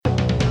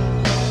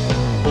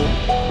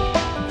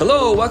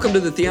Hello, welcome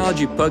to the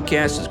Theology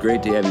Podcast. It's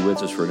great to have you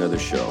with us for another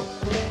show.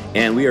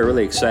 And we are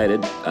really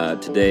excited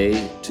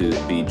today to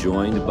be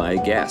joined by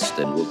a guest,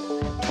 and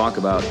we'll talk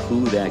about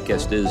who that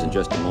guest is in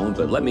just a moment.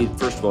 But let me,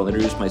 first of all,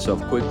 introduce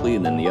myself quickly,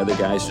 and then the other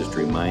guys, just to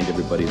remind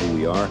everybody who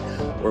we are.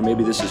 Or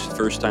maybe this is the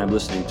first time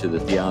listening to the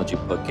Theology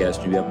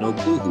Podcast, and you have no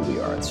clue who we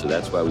are, so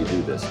that's why we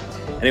do this.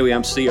 Anyway,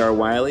 I'm C.R.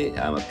 Wiley.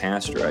 I'm a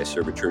pastor. I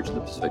serve a church in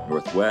the Pacific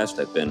Northwest.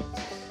 I've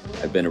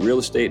been a real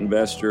estate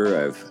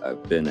investor.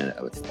 I've been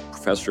a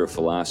professor of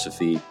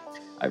philosophy.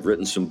 I've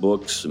written some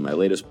books. My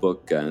latest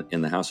book,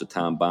 In the House of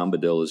Tom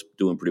Bombadil, is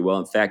doing pretty well.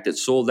 In fact,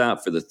 it's sold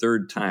out for the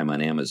third time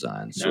on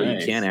Amazon. So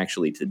Nice. You can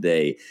actually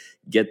today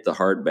get the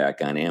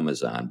hardback on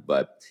Amazon,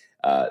 but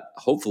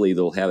hopefully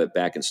they'll have it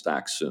back in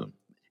stock soon.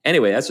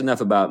 Anyway, that's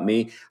enough about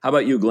me. How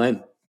about you,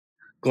 Glenn?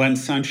 Glenn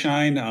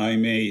Sunshine.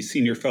 I'm a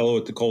senior fellow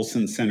at the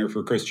Colson Center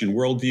for Christian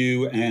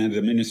Worldview and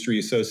a ministry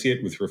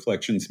associate with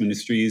Reflections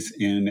Ministries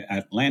in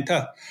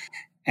Atlanta,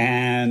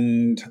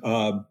 and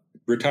a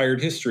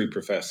retired history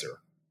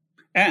professor.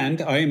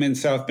 And I am in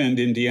South Bend,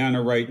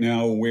 Indiana right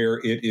now, where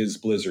it is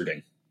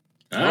blizzarding.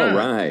 All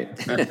right.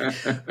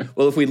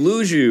 Well, if we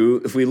lose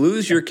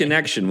your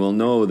connection, we'll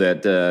know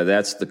that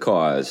that's the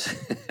cause.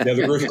 Yeah,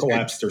 the roof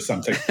collapsed or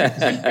something.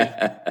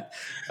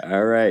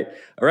 All right,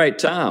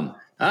 Tom.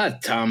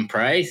 Tom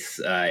Price.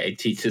 I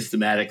teach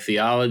systematic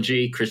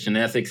theology, Christian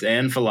ethics,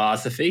 and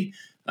philosophy.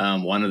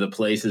 One of the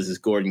places is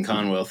Gordon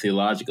Conwell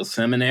Theological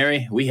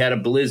Seminary. We had a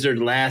blizzard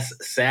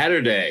last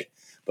Saturday,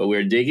 but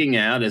we're digging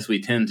out, as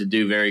we tend to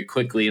do very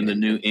quickly in the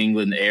New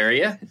England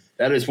area.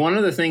 That is one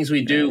of the things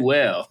we do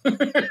well. One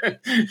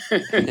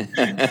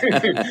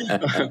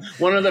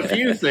of the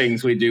few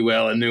things we do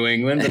well in New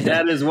England, but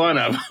that is one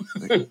of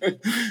them.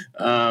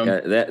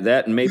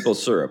 That and maple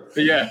syrup.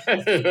 Yeah,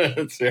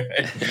 that's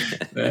right.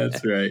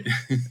 That's right.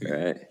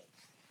 Right.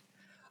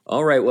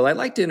 All right. Well, I'd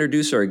like to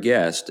introduce our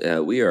guest.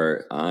 We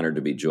are honored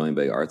to be joined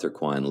by Arthur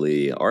Quan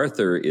Lee.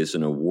 Arthur is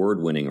an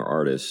award-winning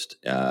artist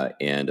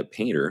and a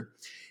painter.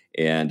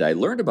 And I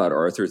learned about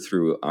Arthur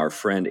through our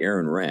friend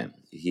Aaron Wren.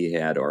 He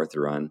had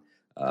Arthur on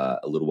a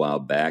little while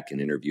back and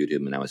interviewed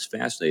him, and I was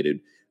fascinated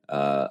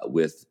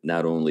with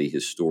not only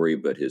his story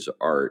but his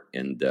art.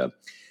 And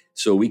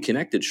so we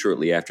connected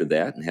shortly after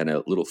that and had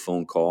a little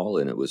phone call,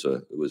 and it was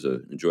an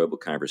enjoyable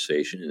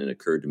conversation. And it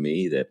occurred to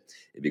me that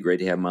it'd be great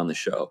to have him on the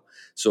show.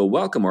 So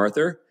welcome,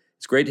 Arthur.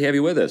 It's great to have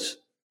you with us.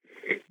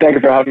 Thank you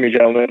for having me,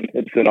 gentlemen.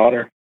 It's an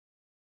honor.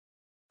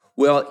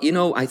 Well,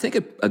 I think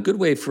a good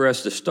way for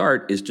us to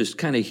start is just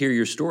kind of hear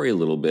your story a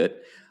little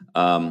bit.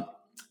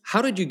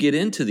 How did you get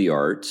into the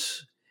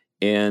arts?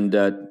 And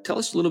tell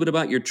us a little bit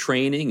about your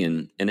training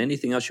and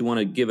anything else you want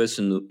to give us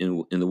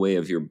in the way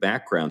of your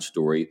background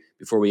story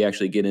before we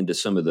actually get into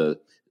some of the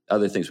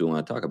other things we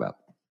want to talk about.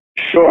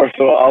 Sure.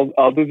 So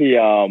I'll do the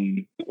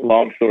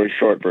long story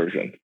short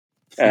version.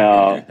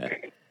 My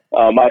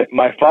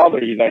father,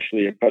 he's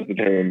actually a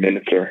Presbyterian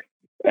minister,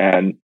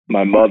 and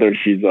my mother,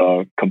 she's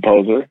a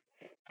composer.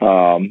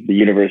 The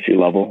university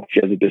level.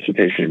 She has a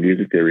dissertation in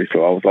music theory,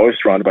 so I was always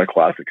surrounded by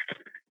classics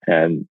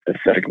and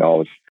aesthetic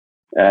knowledge.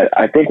 And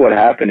I think what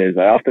happened is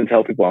I often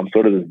tell people I'm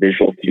sort of this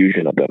visual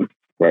fusion of them,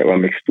 right? When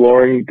I'm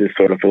exploring this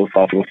sort of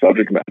philosophical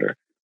subject matter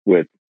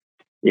with,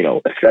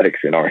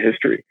 aesthetics in our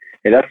history.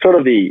 And that's sort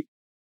of the,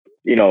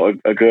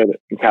 a good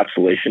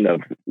encapsulation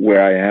of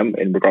where I am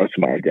in regards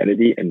to my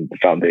identity and the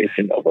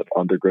foundation of what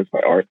undergirds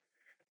my art.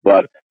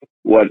 But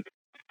what,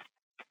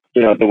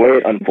 the way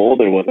it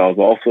unfolded was I was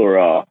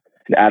also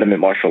an adamant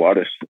martial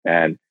artist,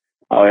 and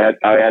I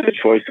had the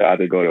choice to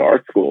either go to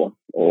art school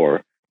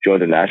or join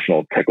the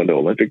national Taekwondo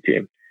Olympic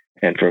team.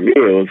 And for me, it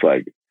was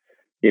like,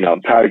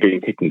 I'm tired of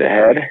getting kicked in the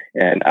head,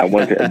 and I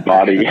wanted to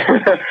embody.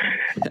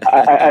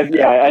 I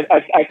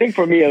think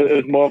for me, it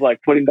was more of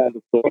like putting down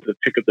the sword to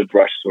pick up the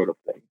brush sort of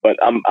thing. But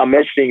I'm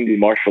mentioning the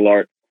martial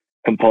art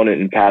component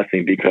in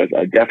passing because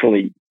I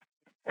definitely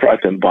try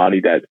to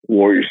embody that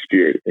warrior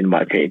spirit in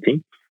my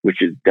painting,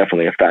 which is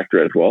definitely a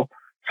factor as well.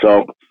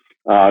 So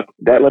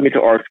that led me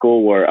to art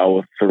school, where I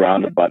was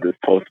surrounded by this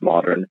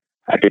postmodern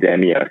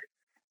academia,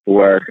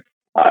 where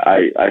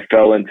I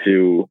fell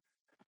into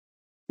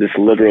this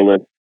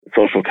literalist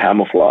social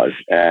camouflage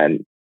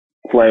and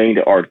playing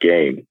the art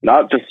game,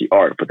 not just the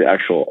art, but the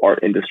actual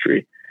art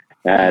industry.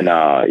 And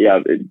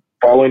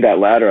following that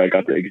ladder, I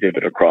got to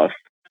exhibit across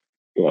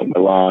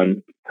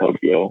Milan,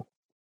 Tokyo,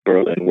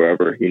 Berlin,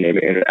 wherever, you name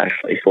it,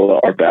 internationally. Sold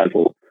out Art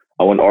Basel.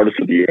 I won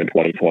Artist of the Year in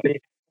 2020.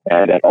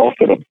 And that all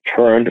sort of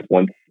turned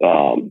once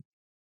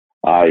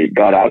I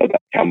got out of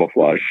that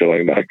camouflage,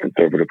 showing my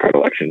conservative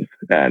predilections,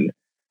 and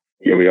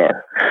here we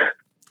are.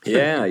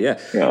 Yeah.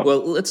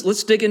 Well,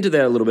 let's dig into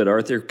that a little bit,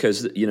 Arthur,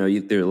 because there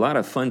are a lot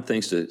of fun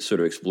things to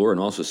sort of explore, and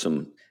also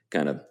some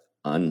kind of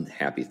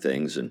unhappy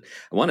things. And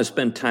I want to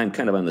spend time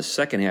kind of on the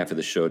second half of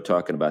the show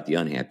talking about the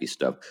unhappy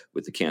stuff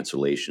with the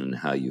cancellation and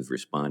how you've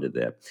responded to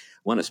that. I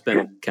want to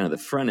spend kind of the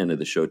front end of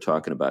the show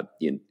talking about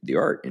the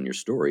art and your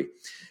story.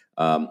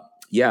 Where'd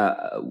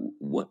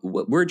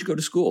you go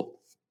to school?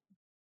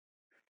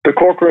 The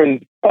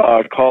Corcoran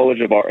College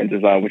of Art and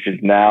Design, which is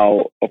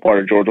now a part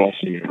of George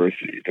Washington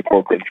University, the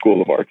Corcoran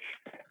School of Arts.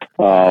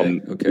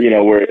 Okay. You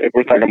know,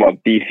 we're talking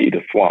about DC,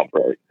 the swamp,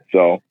 right?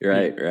 So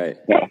right.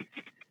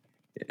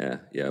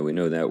 Yeah, we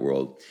know that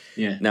world.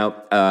 Yeah.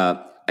 Now,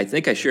 I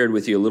think I shared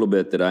with you a little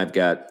bit that I've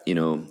got, you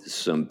know,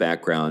 some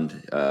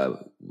background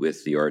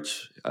with the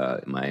arts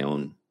in my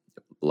own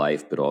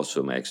life, but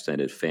also my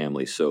extended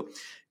family. So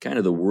kind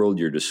of the world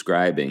you're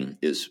describing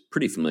is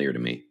pretty familiar to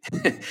me.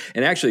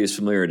 And actually it's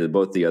familiar to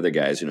both the other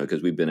guys, you know,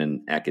 because we've been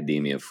in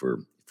academia for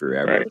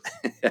forever.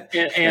 Right.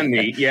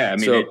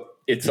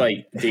 It's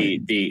like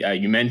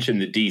you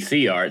mentioned the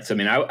DC arts. I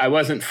mean, I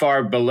wasn't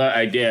far below.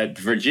 I did.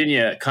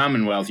 Virginia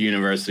Commonwealth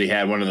University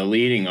had one of the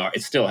leading art.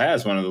 It still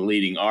has one of the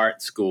leading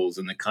art schools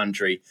in the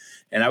country.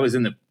 And I was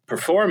in the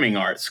performing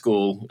arts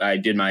school. I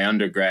did my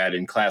undergrad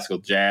in classical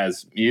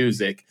jazz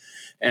music.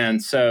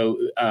 And so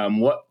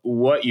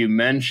what you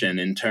mentioned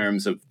in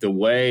terms of the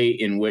way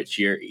in which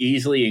you're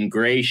easily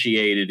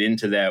ingratiated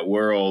into that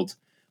world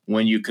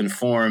when you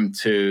conform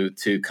to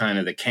kind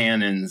of the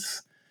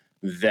canons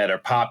that are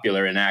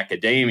popular in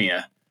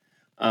academia,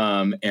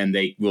 and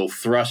they will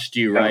thrust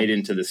you right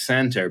into the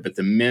center. But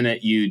the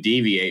minute you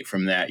deviate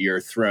from that,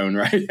 you're thrown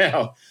right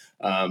out,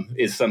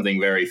 is something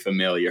very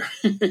familiar.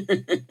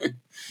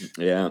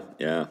 Yeah.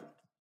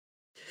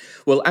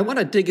 Well, I want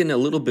to dig in a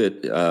little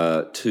bit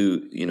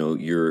to, you know,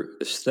 your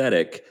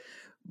aesthetic,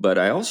 but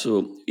I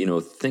also, you know,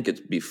 think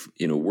it's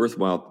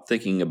worthwhile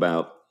thinking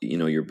about, you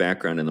know, your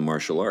background in the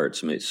martial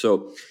arts. I mean,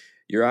 so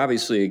you're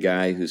obviously a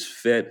guy who's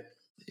fit,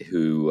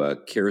 who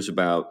cares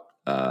about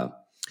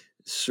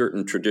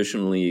certain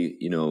traditionally,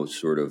 you know,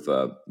 sort of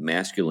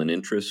masculine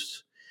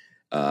interests.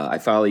 I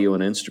follow you on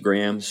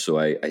Instagram, so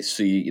I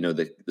see, you know,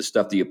 the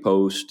stuff that you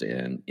post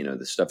and, you know,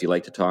 the stuff you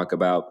like to talk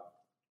about.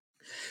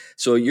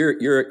 So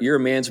you're a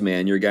man's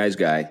man, you're a guy's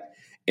guy,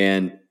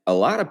 and a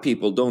lot of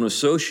people don't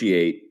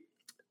associate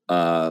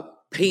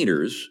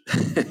painters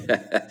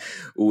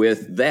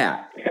with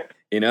that,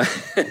 you know.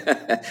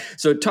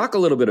 So talk a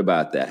little bit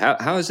about that.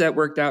 How has that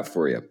worked out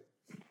for you?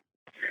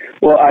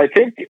 Well, I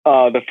think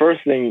the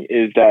first thing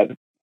is that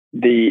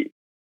the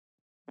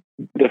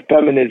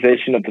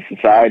feminization of the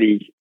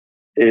society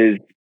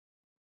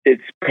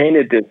it's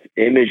painted this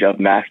image of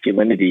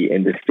masculinity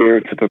in the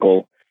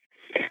stereotypical,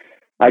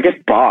 I guess,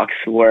 box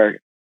where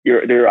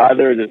you're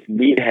either this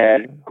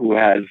meathead who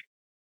has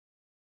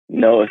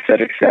no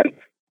aesthetic sense,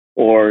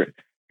 or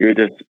you're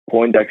this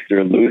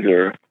Poindexter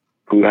loser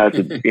who has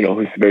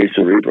who's very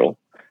cerebral.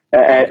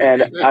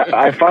 And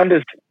I find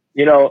this,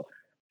 you know,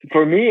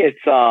 for me, it's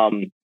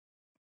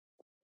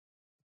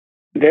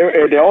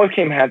they always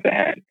came hand to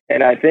hand,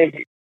 and I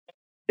think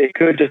it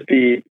could just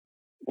be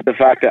the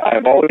fact that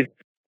I've always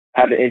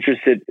had an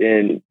interest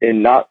in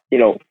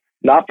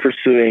not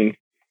pursuing.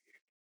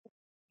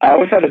 I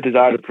always had a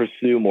desire to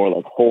pursue more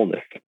like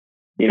wholeness,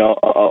 you know,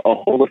 a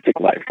holistic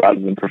life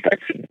rather than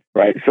perfection,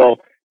 right? So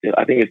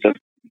I think it's just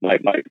my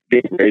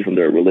being raised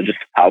under a religious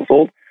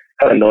household,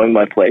 kind of knowing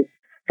my place.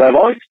 So I've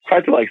always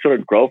tried to like sort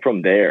of grow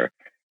from there.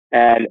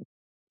 And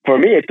for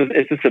me,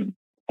 it's just a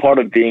part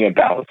of being a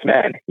balanced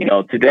man. You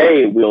know,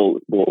 today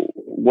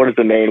what is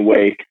the main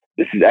way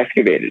this is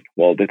excavated?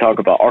 Well, they talk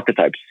about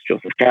archetypes: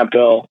 Joseph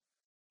Campbell,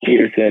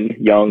 Peterson,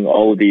 Jung,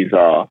 all of these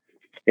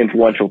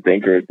influential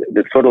thinkers.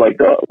 It's sort of like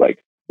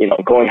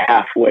going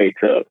halfway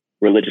to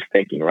religious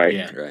thinking, right?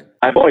 Yeah, right.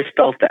 I've always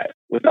felt that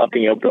without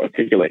being able to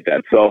articulate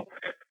that. So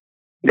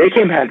they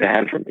came hand to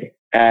hand for me.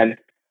 And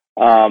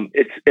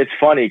it's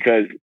funny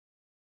because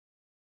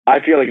I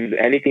feel like if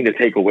there's anything to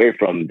take away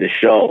from the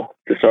show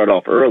to start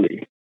off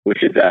early,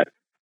 which is that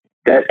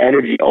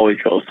energy always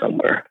goes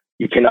somewhere.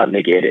 You cannot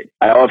negate it.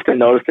 I often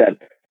notice that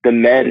the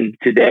men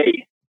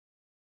today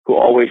who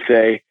always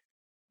say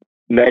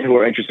men who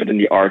are interested in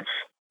the arts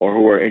or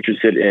who are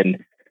interested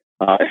in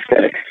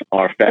aesthetics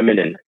are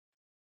feminine.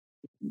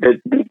 The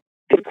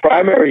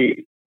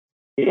primary,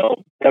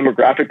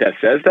 demographic that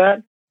says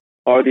that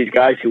are these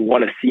guys who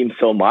want to seem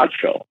so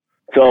macho.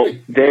 So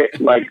they're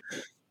like,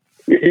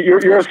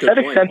 your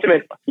aesthetic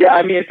sentiment. Yeah,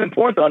 I mean, it's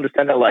important to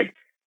understand that like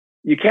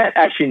you can't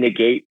actually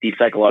negate these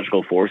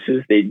psychological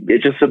forces.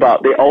 It's just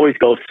about, they always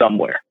go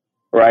somewhere,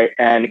 right?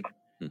 And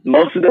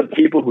most of the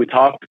people who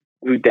talk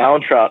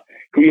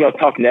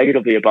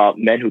negatively about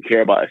men who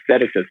care about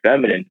aesthetics as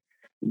feminine,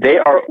 they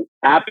are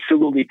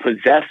absolutely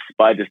possessed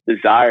by this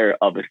desire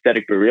of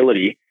aesthetic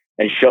virility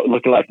and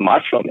looking like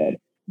macho men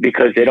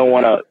because they're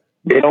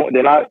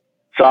not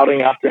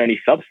sought after any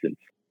substance.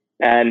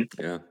 And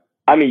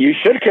I mean, you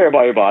should care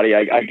about your body.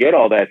 I get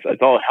all that.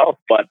 It's all health,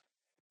 but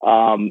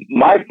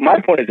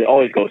my point is it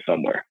always goes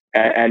somewhere,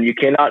 and you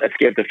cannot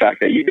escape the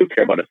fact that you do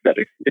care about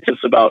aesthetics. It's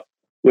just about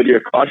whether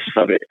you're conscious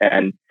of it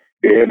and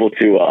you're able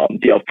to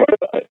be upfront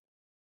about it.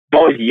 I've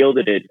always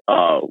yielded it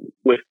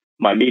with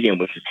my medium,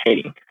 which is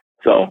painting.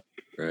 So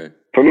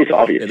for me, it's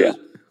obvious.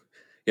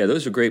 Yeah,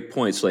 those are great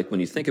points. Like when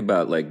you think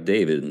about like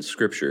David in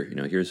Scripture,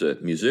 here's a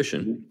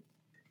musician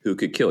who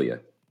could kill you.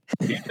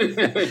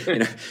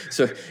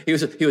 So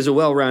he was a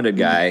well-rounded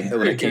guy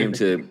when it came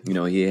to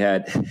he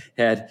had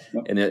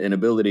an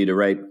ability to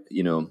write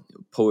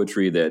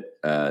poetry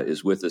that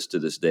is with us to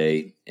this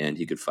day, and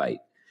he could fight.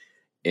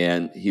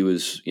 And he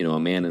was, a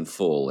man in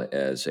full,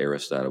 as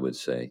Aristotle would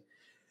say.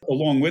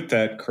 Along with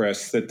that,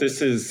 Chris, that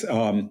this is,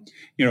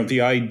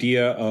 the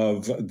idea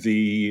of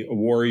the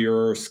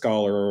warrior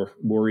scholar,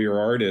 warrior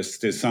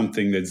artist is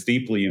something that's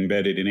deeply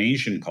embedded in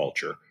Asian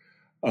culture.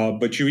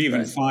 But you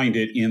even find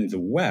it in the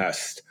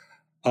West.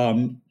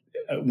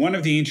 One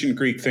of the ancient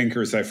Greek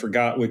thinkers, I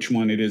forgot which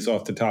one it is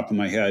off the top of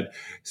my head,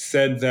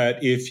 said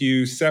that if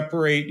you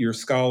separate your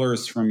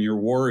scholars from your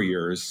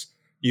warriors,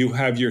 you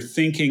have your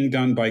thinking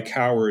done by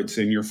cowards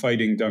and your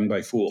fighting done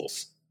by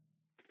fools.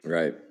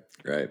 Right.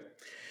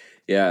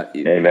 Yeah.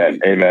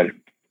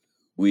 Amen.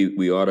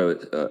 We ought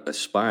to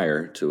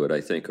aspire to what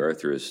I think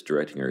Arthur is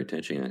directing our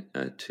attention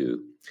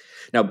to.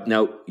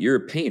 Now you're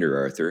a painter,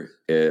 Arthur,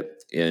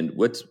 and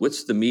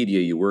what's the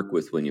media you work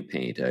with when you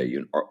paint?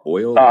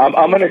 Oil?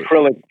 I'm an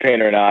acrylic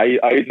painter now.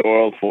 I used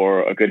oil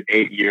for a good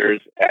 8 years,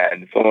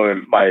 and some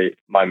of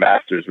my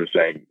masters were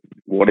saying,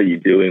 "What are you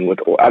doing with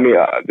oil?" I mean,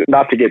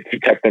 not to get too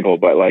technical,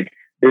 but like,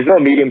 there's no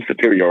medium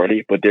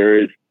superiority, but there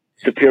is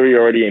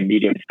superiority in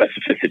medium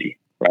specificity,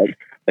 right?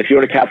 If you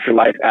want to capture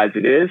life as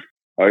it is,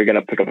 are you going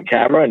to pick up a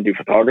camera and do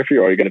photography,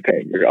 or are you going to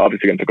paint? You're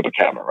obviously going to pick up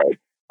a camera, right?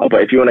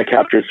 But if you want to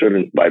capture a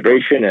certain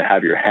vibration and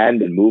have your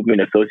hand and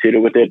movement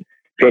associated with it,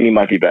 painting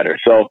might be better.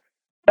 So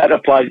that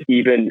applies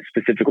even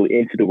specifically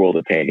into the world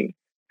of painting.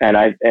 And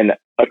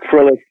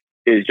acrylic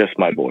is just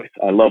my voice.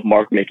 I love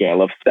mark making. I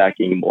love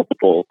stacking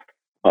multiple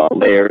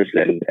layers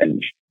and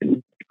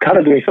kind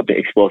of doing something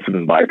explosive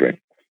and vibrant,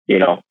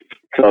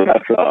 So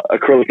that's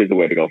acrylic is the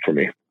way to go for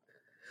me.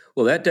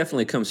 Well, that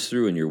definitely comes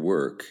through in your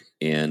work,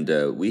 and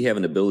we have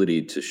an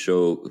ability to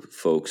show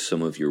folks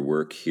some of your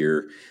work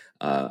here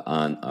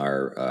on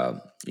our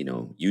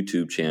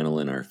YouTube channel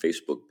and our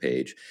Facebook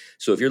page.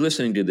 So if you're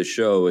listening to the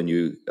show and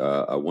you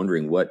are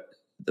wondering what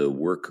the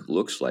work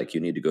looks like,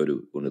 you need to go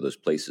to one of those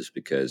places,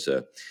 because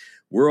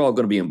we're all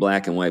going to be in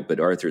black and white, but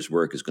Arthur's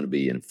work is going to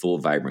be in full,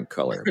 vibrant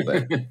color.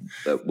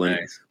 But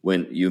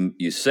when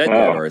you said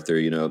that, Arthur,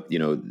 you're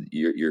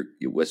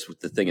what's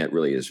the thing that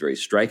really is very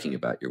striking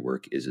about your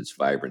work is its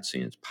vibrancy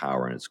and its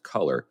power and its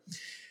color.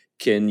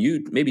 Can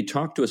you maybe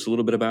talk to us a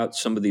little bit about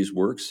some of these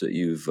works that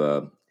you've?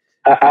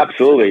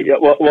 Absolutely. Yeah,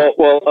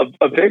 well,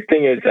 a big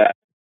thing is that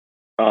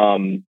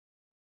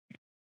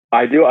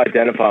I do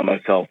identify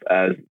myself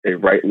as a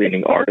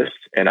right-leaning artist,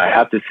 and I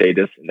have to say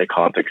this in the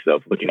context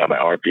of looking at my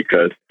art,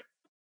 because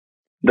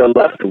the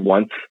left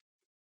wants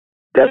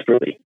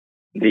desperately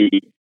the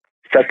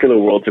secular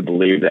world to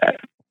believe that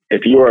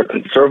if you are a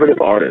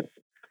conservative artist,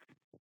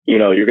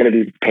 you're going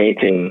to be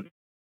painting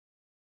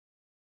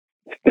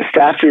the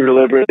Statue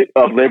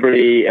of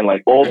Liberty and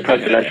like old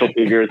presidential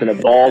figures and a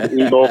bald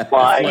eagle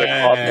flying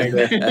across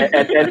this.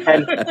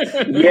 And this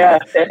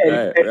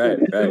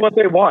is what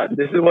they want.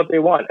 This is what they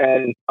want.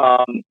 And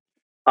I'm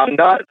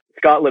not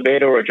Scott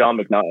Lebedo or John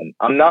McNaughton.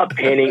 I'm not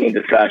painting in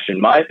this fashion.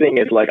 My thing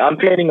is like, I'm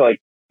painting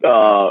like,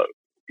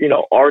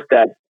 art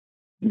that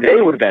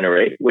they would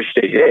venerate, which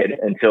they did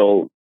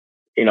until,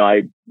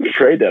 I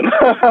betrayed them.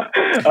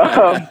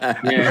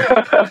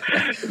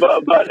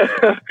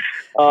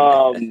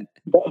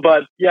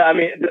 But yeah, I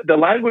mean, the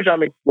language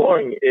I'm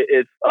exploring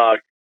is, I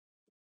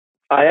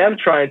am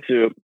trying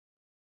to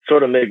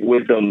sort of make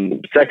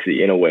wisdom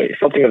sexy in a way,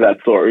 something of that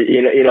sort.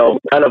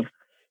 Kind of.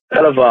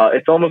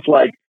 It's almost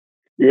like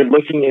you're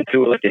looking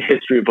into like a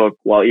history book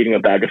while eating a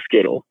bag of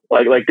Skittles.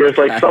 Like there's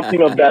like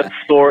something of that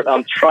sort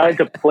I'm trying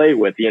to play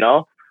with,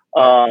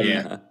 But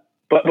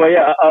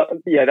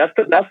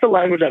that's the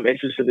language I'm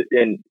interested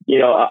in.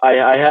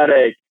 I had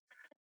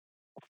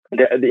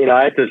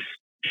to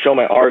show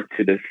my art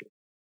to this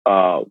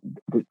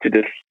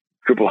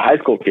group of high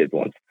school kids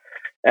once,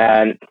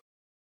 and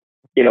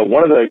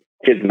one of the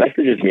kids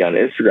messages me on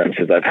Instagram,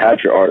 says, "I've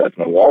had your art as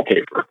my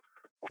wallpaper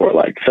for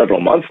like several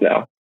months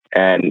now,"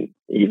 and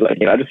he's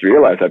like, I just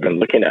realized I've been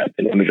looking at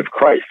an image of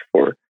Christ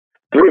for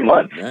 3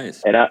 months,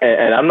 nice. and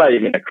I'm not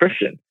even a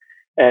Christian.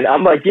 And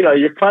I'm like,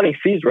 you're planting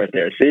seeds right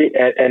there. See,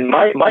 and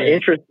my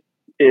interest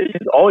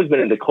has always been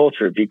in the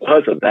culture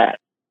because of that.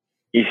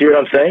 You see what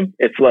I'm saying?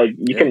 It's like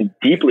you can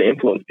deeply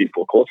influence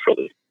people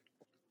culturally.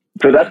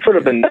 So that's sort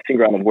of the nesting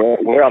ground of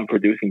where I'm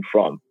producing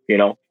from,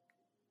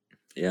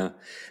 Yeah.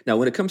 Now,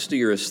 when it comes to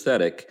your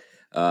aesthetic,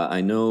 I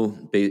know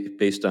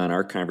based on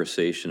our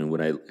conversation and what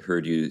I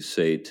heard you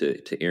say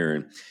to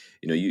Aaron,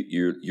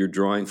 you're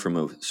drawing from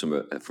a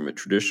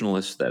traditional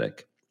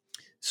aesthetic.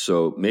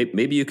 So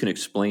maybe you can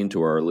explain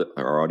to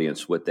our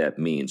audience what that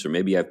means, or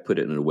maybe I've put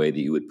it in a way that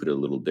you would put it a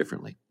little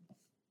differently.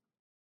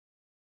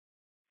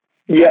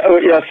 Yeah.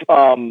 Yes.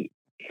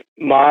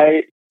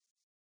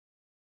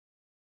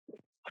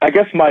 I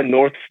guess my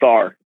North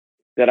Star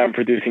that I'm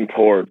producing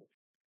toward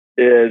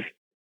is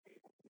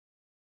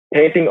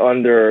painting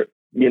under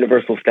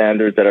universal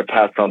standards that are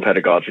passed on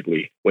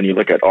pedagogically when you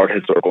look at art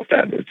historical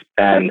standards.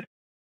 And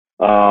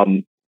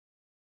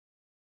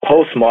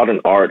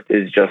postmodern art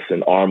is just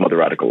an arm of the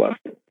radical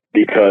left,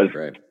 because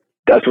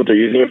that's what they're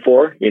using it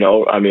for.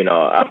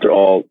 After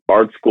all,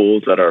 art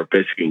schools that are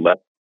basically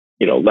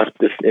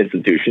leftist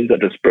institutions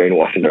that are just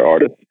brainwashing their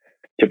artists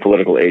to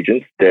political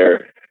agents,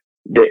 that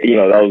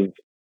was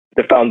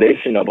the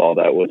foundation of all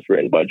that was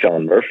written by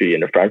John Murphy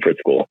in the Frankfurt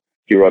School.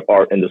 He wrote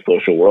Art in the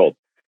Social World,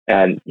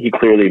 and he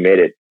clearly made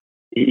it.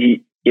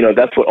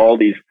 That's what all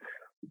these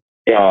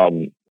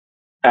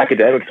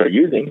academics are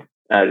using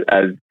as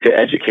to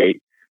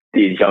educate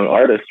these young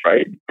artists,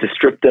 right? To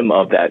strip them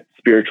of that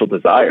spiritual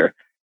desire.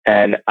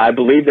 And I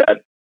believe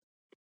that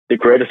the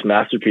greatest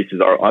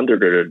masterpieces are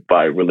undergirded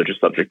by religious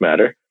subject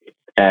matter.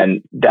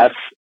 And that's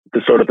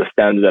the sort of the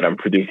standard that I'm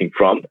producing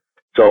from.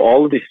 So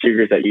all of these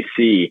figures that you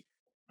see,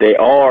 they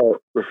are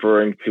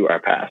referring to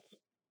our past.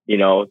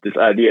 This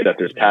idea that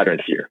there's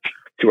patterns here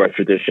to our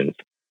traditions.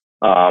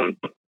 And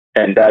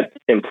that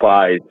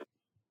implies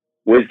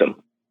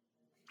wisdom.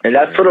 And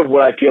that's sort of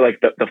what I feel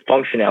like the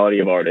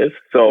functionality of art is.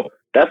 So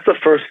that's the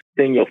first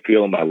thing you'll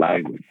feel in my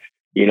language.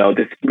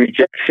 This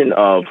rejection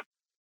of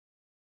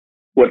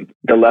what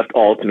the left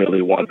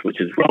ultimately wants,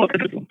 which is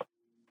relativism.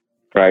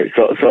 Right.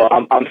 So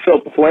I'm still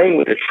playing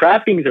with the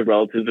trappings of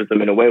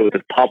relativism in a way with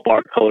this pop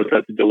art, color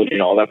sensibility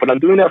and all that. But I'm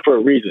doing that for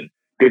a reason,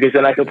 because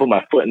then I can put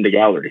my foot in the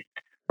gallery.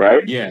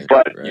 Right. Yeah.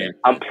 But right.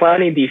 I'm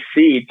planting these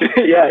seeds.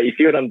 Yeah. You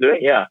see what I'm doing?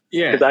 Yeah.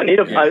 Yeah. Because I need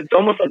it's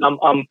almost like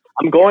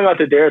I'm going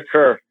onto their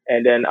turf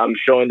and then I'm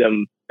showing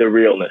them the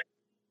realness.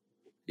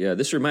 Yeah.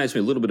 This reminds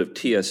me a little bit of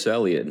T.S.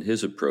 Eliot and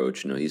his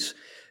approach. He's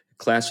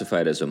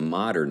classified as a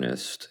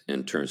modernist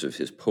in terms of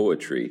his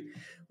poetry,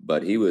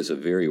 but he was a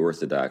very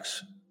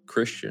orthodox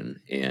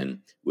Christian and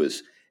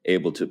was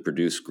able to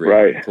produce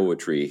great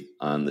poetry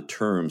on the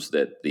terms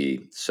that the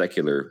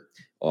secular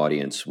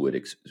audience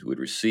would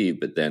receive.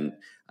 But then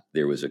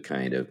there was a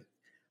kind of,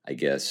 I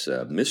guess,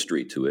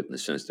 mystery to it, in the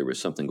sense there was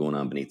something going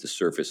on beneath the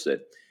surface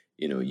that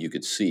you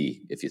could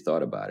see if you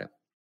thought about it.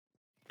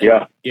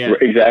 Yeah,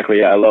 exactly.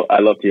 Yeah, I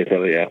love T.S.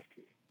 Eliot. Yeah.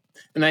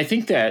 And I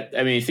think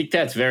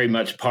that's very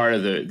much part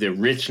of the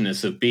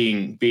richness of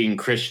being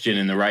Christian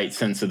in the right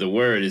sense of the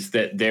word, is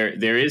that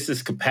there is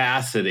this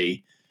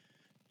capacity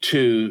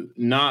to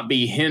not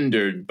be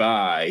hindered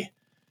by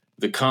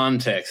the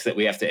context that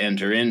we have to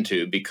enter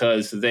into,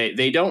 because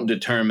they don't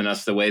determine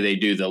us the way they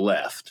do the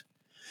left.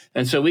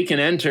 And so we can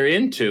enter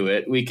into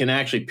it, we can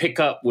actually pick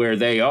up where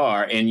they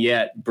are and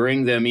yet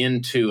bring them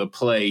into a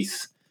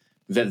place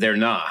that they're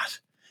not.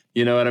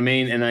 You know what I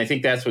mean? And I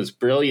think that's what's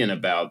brilliant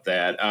about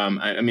that.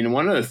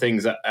 One of the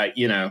things, I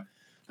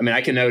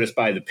can notice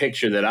by the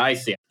picture that I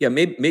see. Yeah,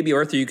 maybe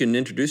Arthur, you can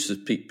introduce this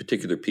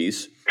particular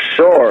piece.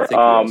 Sure.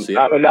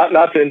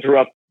 Not to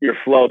interrupt your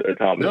flow there,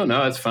 Thomas.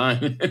 No, it's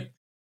fine.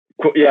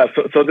 Yeah,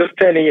 so this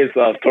painting is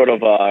sort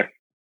of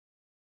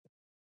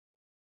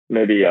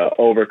maybe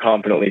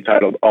overconfidently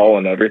titled All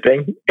and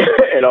Everything.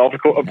 And of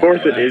course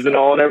it isn't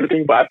all and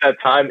everything, but at that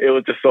time it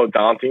was just so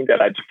daunting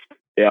that I just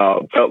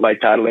felt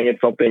like titling it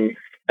something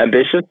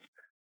ambitious.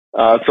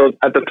 So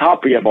at the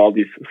top we have all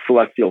these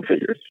celestial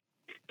figures.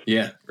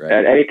 Yeah, right.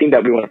 And anything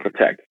that we want to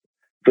protect.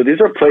 So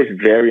these are placed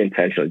very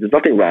intentionally. There's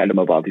nothing random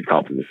about these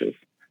compositions.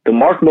 The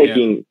mark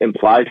making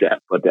implies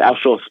that, but the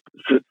actual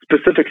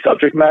specific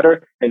subject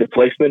matter and the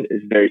placement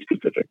is very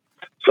specific.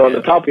 So on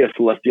the top, we have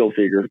celestial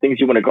figures, things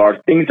you want to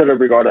guard, things that are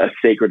regarded as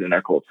sacred in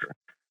our culture.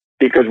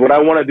 Because what I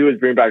want to do is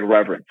bring back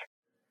reverence,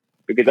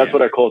 because that's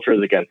what our culture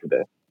is against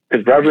today.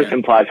 Because reverence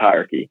implies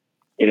hierarchy,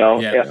 and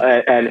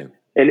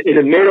in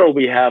the middle,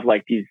 we have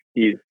like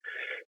these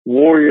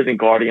warriors and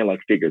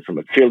guardian-like figures from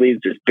Achilles.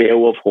 There's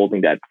Beowulf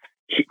holding that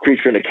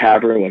creature in a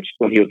cavern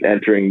when he was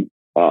entering.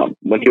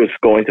 When he was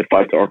going to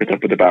fight the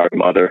archetype of the Bowery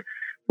Mother.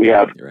 We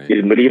have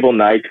these medieval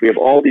knights. We have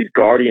all these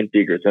guardian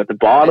figers. And at the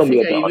bottom, I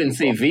even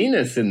see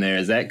Venus in there.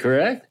 Is that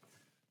correct?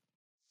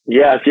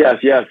 Yes.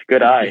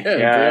 Good eye.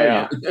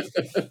 Yeah.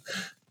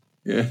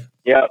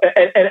 Yeah.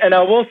 And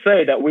I will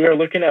say that we are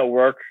looking at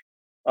work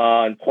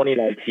in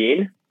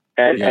 2019.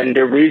 And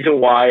the reason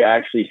why I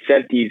actually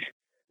sent these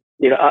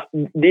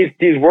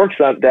works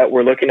that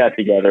we're looking at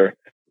together,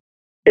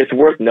 it's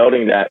worth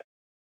noting that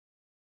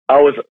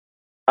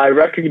I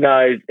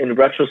recognize in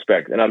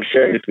retrospect, and I'm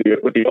sharing this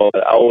with you all,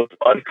 that I was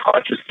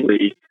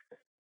unconsciously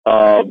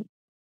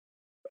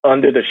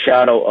under the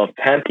shadow of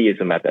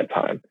pantheism at that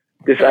time.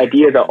 This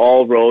idea that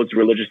all roads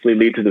religiously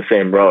lead to the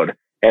same road.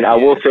 And I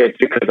will say it's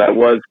because I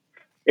was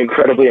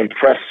incredibly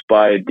impressed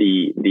by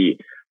the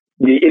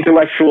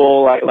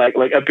intellectual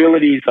like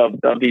abilities of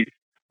these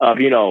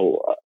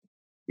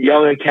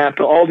Young and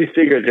Campbell, all these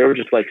figures. They were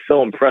just like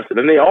so impressive,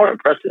 and they are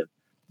impressive.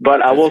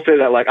 But I will say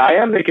that like I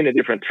am making a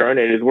different turn,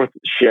 and it is worth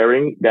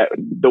sharing that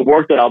the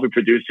work that I'll be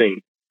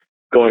producing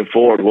going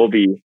forward will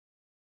be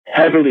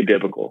heavily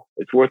biblical.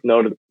 It's worth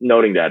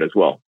noting that as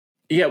well.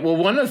 Yeah, well,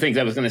 one of the things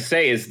I was going to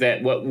say is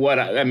that what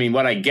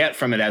I get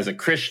from it as a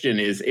Christian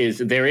is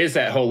there is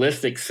that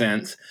holistic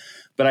sense,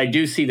 but I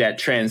do see that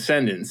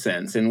transcendent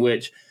sense in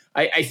which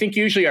I think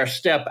usually our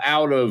step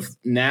out of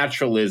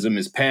naturalism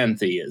is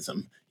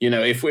pantheism.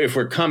 If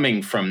we're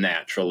coming from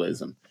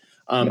naturalism.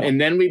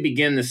 And then we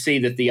begin to see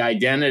that the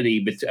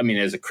identity,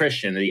 as a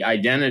Christian, the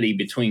identity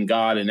between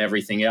God and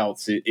everything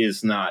else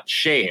is not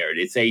shared.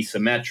 It's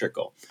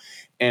asymmetrical.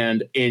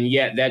 And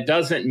yet that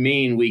doesn't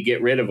mean we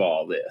get rid of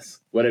all this.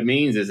 What it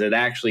means is it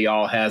actually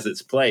all has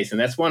its place. And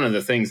that's one of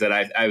the things that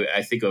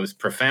I think I was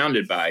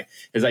profounded by,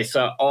 is I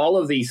saw all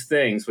of these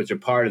things which are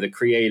part of the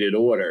created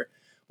order,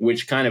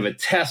 which kind of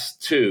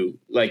attest to,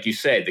 like you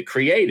said, the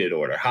created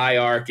order,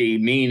 hierarchy,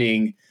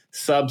 meaning,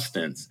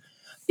 substance.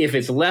 If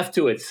it's left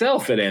to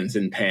itself, it ends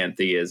in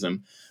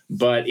pantheism.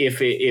 But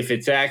if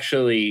it's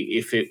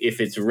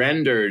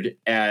rendered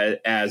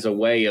as a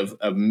way of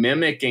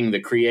mimicking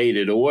the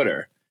created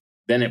order,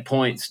 then it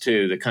points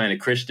to the kind of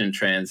Christian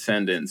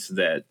transcendence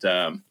that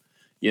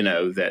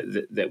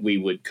that we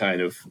would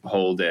kind of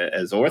hold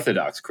as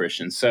Orthodox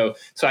Christians. So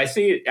I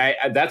see.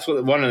 That's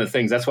one of the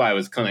things. That's why I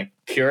was kind of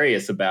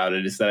curious about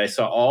it, is that I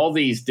saw all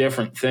these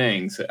different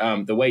things.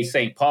 The way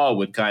St. Paul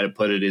would kind of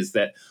put it is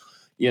that,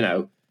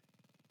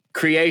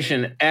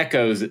 creation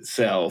echoes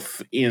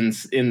itself in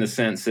the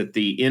sense that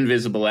the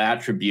invisible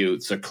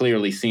attributes are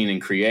clearly seen in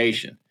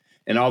creation.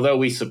 And although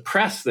we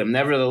suppress them,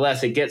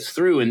 nevertheless, it gets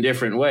through in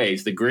different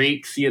ways. The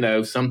Greeks,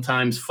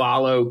 sometimes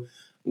follow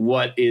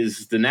what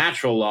is the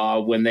natural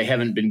law when they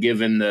haven't been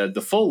given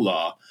the full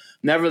law.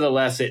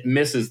 Nevertheless, it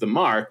misses the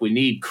mark. We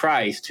need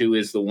Christ, who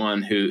is the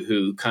one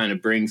who kind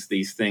of brings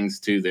these things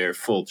to their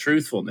full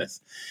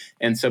truthfulness.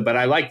 And so, but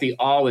I like the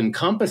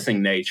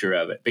all-encompassing nature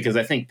of it, because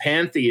I think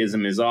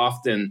pantheism is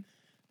often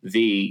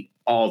the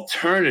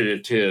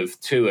alternative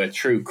to a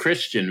true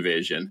Christian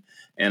vision.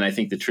 And I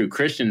think the true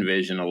Christian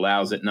vision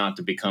allows it not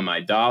to become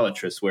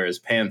idolatrous, whereas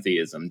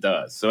pantheism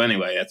does. So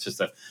anyway, that's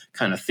just a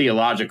kind of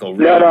theological.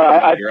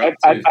 I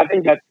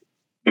think that's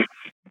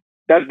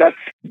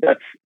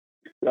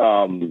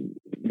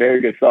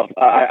very good stuff.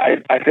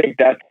 I think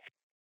that's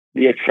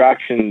the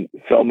attraction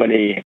so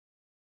many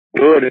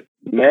good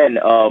men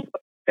of,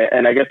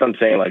 and I guess I'm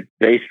saying like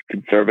base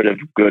conservative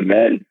good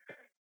men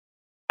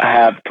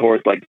have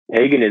towards like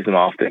paganism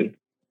often.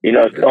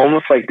 It's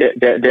almost like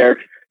they're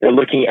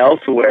looking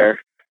elsewhere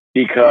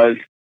because,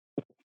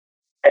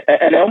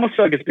 and I almost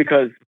feel like it's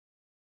because,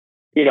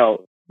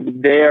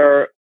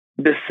 they're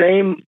the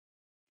same,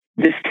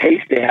 this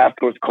taste they have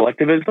towards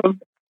collectivism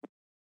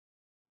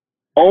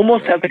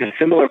almost has like a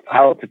similar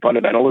palate to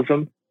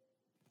fundamentalism.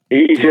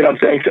 You see what I'm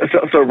saying?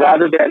 So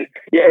rather than,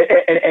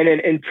 and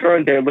in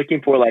turn, they're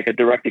looking for like a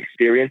direct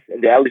experience,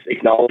 and they at least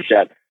acknowledge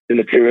that the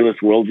materialist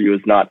worldview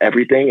is not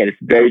everything, and it's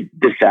very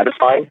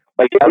dissatisfying.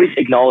 Like, they at least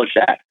acknowledge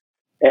that.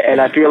 And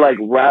I feel like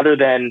rather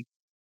than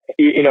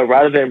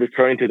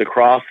returning to the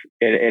cross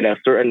in a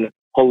certain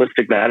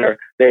holistic manner,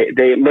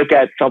 they look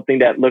at something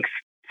that looks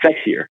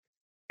sexier.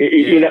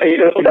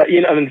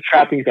 The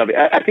trappings of it.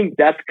 I think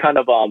that's kind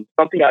of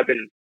something I've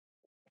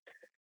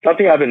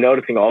been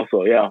noticing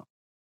also. Yeah.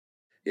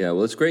 Yeah,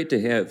 well, it's great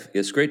to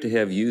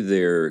have you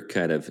there,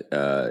 kind of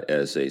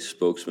as a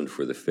spokesman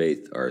for the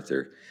faith,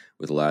 Arthur,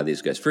 with a lot of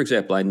these guys. For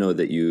example, I know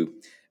that you,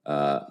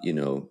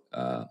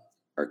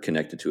 are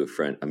connected to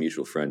a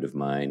mutual friend of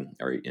mine,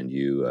 and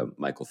you,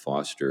 Michael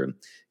Foster, and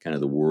kind of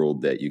the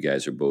world that you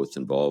guys are both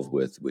involved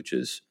with, which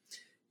is,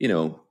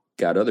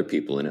 got other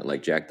people in it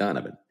like Jack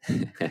Donovan.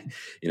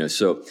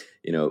 So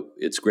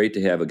it's great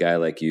to have a guy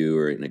like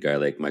you and a guy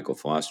like Michael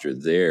Foster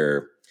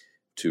there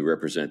to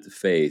represent the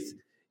faith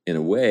in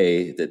a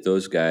way that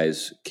those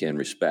guys can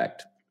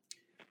respect.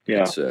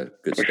 Yeah, that's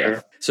good stuff.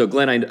 Sure. So,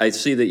 Glenn, I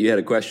see that you had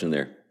a question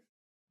there.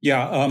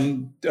 Yeah,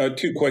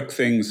 two quick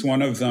things.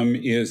 One of them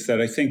is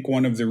that I think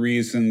one of the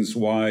reasons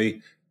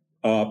why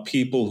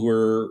people who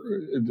are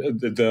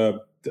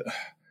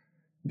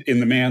in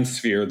the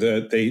manosphere,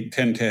 that they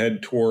tend to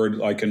head toward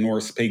like a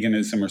Norse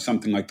paganism or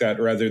something like that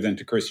rather than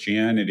to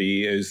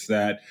Christianity, is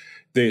that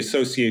they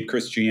associate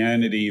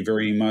Christianity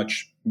very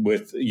much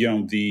with,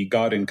 the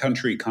God and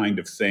country kind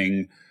of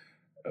thing,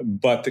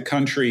 but the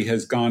country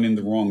has gone in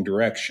the wrong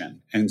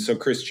direction. And so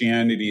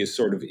Christianity is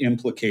sort of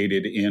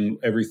implicated in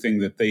everything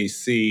that they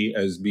see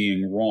as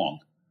being wrong.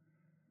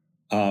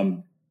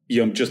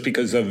 Just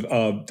because of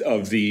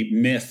the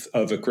myth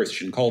of a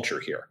Christian culture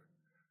here.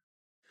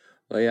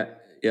 Well, yeah.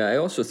 I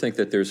also think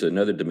that there's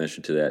another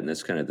dimension to that, and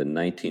that's kind of the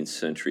 19th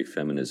century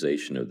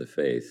feminization of the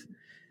faith.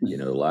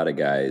 A lot of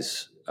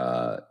guys,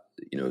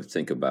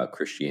 think about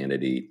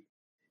Christianity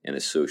and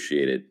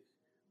associate it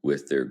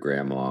with their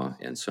grandma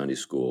and Sunday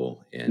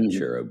school and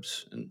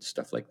cherubs and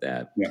stuff like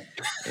that. Yeah.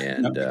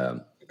 And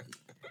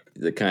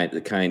the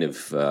kind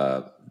of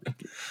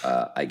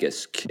I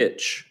guess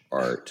kitsch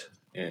art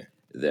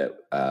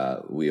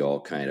that we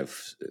all kind of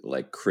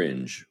like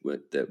cringe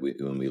with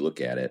when we look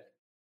at it,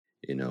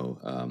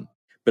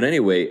 But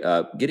anyway,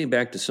 getting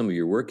back to some of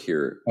your work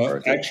here,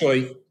 Arthur.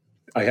 Actually,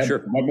 I have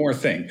one more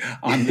thing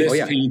on this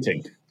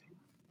painting.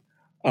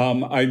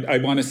 I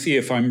want to see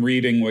if I'm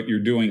reading what you're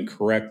doing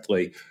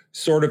correctly.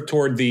 Sort of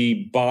toward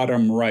the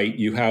bottom right,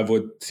 you have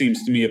what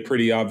seems to me a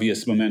pretty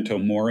obvious memento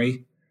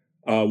mori,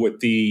 with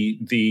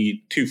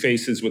the two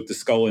faces with the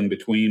skull in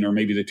between, or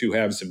maybe the two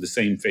halves of the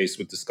same face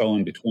with the skull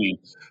in between.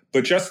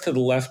 But just to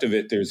the left of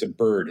it, there's a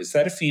bird. Is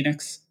that a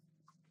phoenix?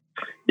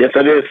 Yes,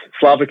 it is.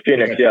 Slavic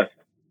phoenix, okay. Yes.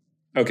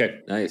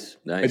 Okay. Nice.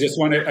 I just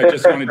wanted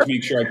to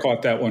make sure I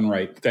caught that one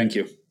right. Thank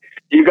you.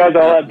 You guys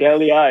all have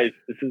daily eyes.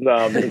 This is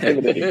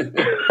intimidating.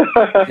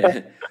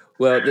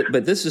 Well,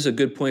 but this is a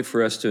good point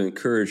for us to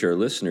encourage our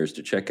listeners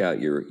to check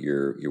out your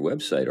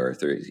website,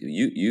 Arthur.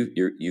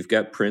 You've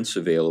got prints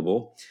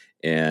available,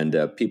 and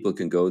people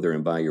can go there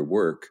and buy your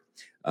work.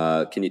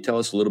 Can you tell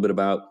us a little bit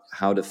about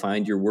how to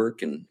find your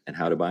work and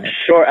how to buy it?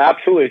 Sure,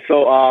 absolutely.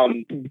 So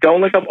don't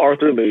look up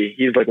Arthur Lee.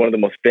 He's like one of the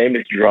most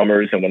famous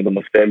drummers and one of the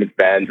most famous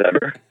bands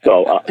ever.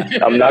 So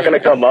I'm not going to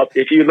come up.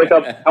 If you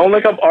don't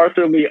look up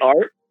Arthur Lee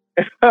art,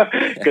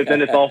 because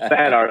then it's all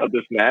fan art of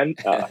this man.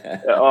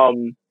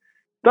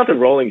 Not the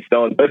Rolling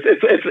Stones, but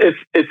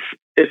it's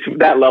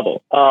that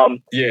level.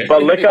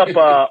 But look up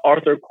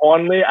Arthur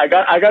Kwanli. I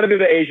got to do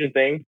the Asian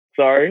thing.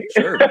 Sorry.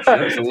 Sure. put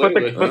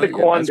the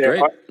Kwan there.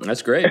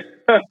 That's great.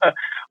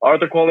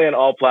 Arthur Kwanli on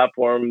all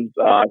platforms.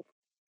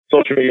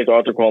 Social media is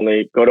Arthur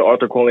Kwanli. Go to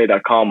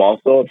arthurkwanli.com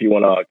also if you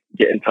want to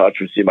get in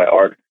touch or see my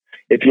art.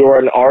 If you're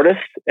an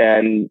artist,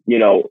 and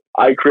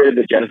I created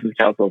the Genesis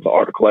Council of the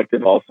Art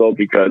Collective also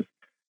because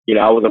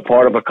I was a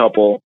part of a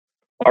couple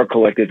art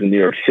collectives in New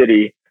York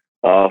City,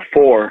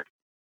 4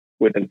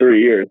 within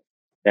 3 years,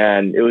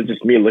 and it was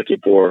just me looking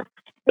for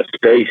a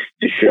space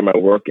to share my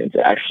work and to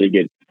actually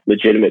get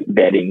legitimate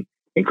vetting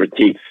and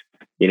critiques.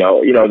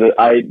 The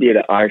idea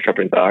that iron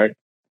sharpens iron,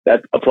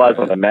 that applies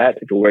on the mat.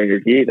 If you're wearing your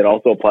gi, that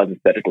also applies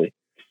aesthetically.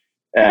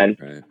 And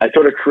I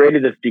sort of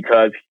created this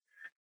because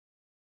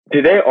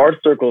today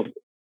art circles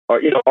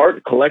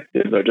art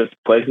collectives are just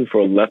places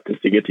for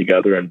leftists to get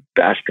together and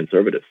bash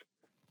conservatives.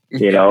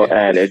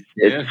 And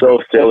it's so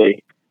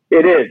silly.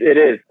 It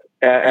is.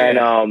 And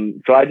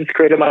so I just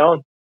created my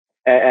own.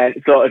 And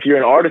so if you're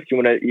an artist, you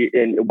want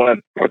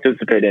to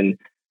participate in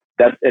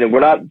that. And we're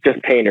not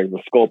just painters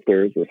or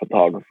sculptors or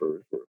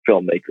photographers or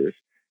filmmakers,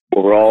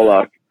 but we're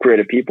all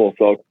creative people.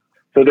 So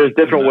there's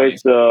different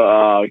ways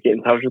to get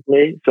in touch with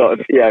me. So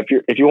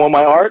if you want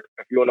my art,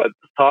 if you want to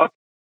talk,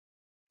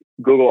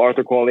 Google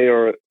Arthur Kwanli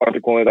or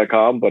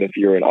arthurkwanli.com. But if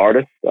you're an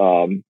artist,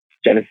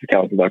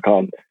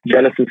 genesiscouncil.com.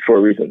 Genesis for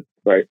a reason,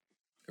 right?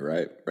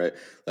 Right.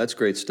 That's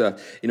great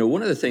stuff.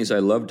 One of the things I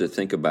love to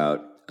think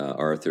about,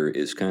 Arthur,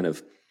 is kind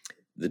of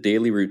the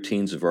daily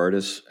routines of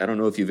artists. I don't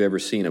know if you've ever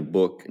seen a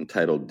book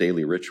entitled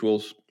Daily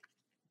Rituals,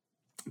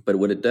 but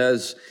what it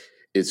does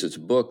is it's a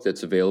book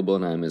that's available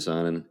on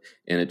Amazon,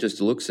 and it just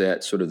looks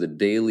at sort of the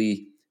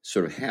daily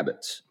sort of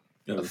habits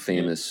of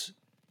famous,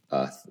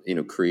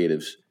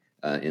 creatives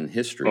in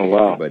history. Oh,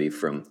 wow. Everybody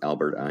from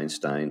Albert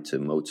Einstein to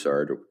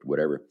Mozart or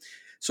whatever.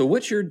 So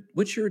what's your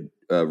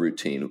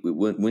routine?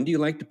 When do you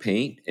like to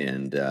paint?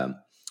 And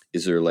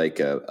is there like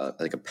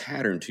a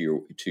pattern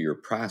to your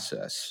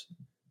process?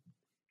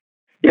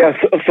 Yeah,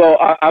 so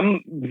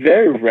I'm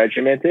very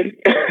regimented.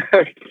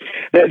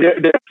 There's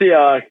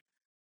the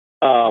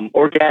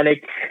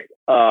organic,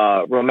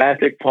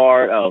 romantic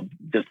part of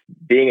just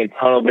being in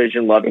tunnel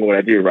vision, loving what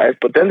I do, right?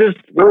 But then there's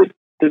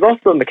also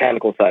the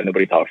mechanical side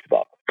nobody talks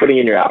about, putting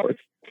in your hours,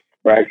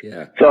 right?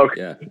 Yeah. So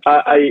yeah.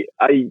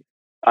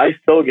 I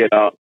still get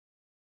up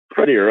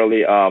pretty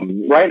early.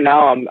 Right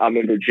now I'm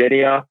in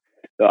Virginia,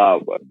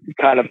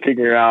 kind of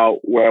figuring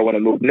out where I want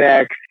to move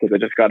next because I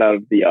just got out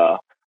of the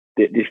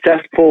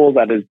cesspool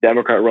that is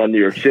Democrat-run New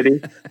York City.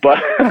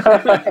 But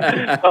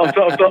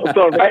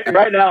so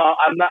right now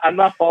I'm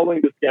not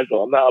following the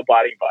schedule. I'm not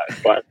abiding by it.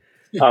 But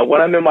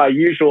when I'm in my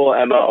usual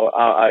MO,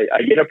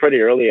 I get up pretty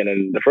early, and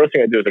then the first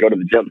thing I do is I go to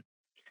the gym.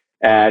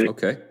 And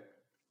okay,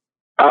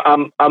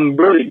 I'm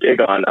really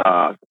big on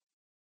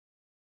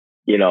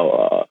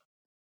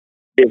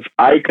if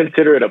I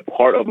consider it a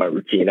part of my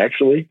routine.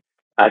 Actually,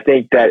 I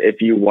think that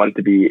if you want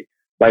to be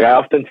like, I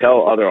often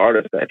tell other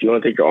artists that if you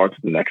want to take your art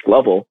to the next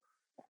level,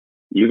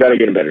 you got to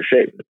get in better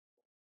shape.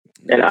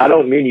 And I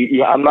don't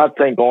mean I'm not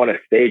saying go on a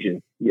stage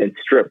and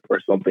strip or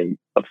something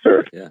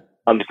absurd. Yeah.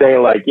 I'm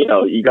saying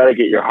you got to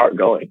get your heart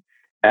going,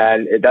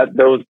 and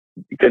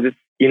because it's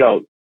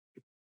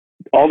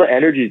all the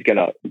energy is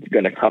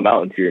gonna come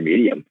out into your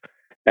medium.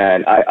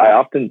 And I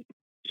often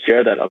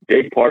share that a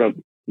big part of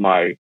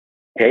my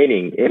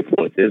painting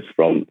influence is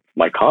from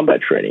my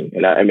combat training.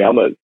 And I'm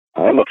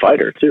a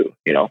fighter too.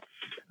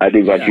 I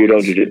do my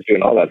judo, jiu-jitsu,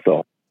 and all that.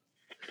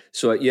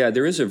 So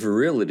there is a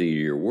virility to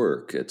your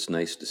work. It's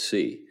nice to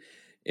see.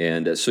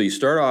 And so you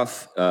start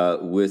off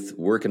with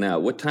working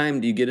out. What time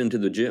do you get into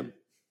the gym?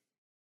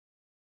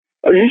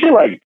 Usually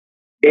like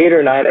 8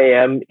 or 9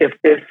 a.m. if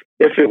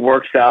it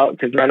works out.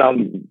 Because right now,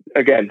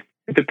 again,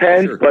 it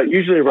depends, sure. But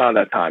usually around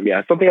that time,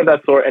 something of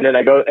that sort. And then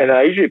I go and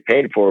I usually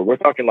paint for. We're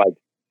talking like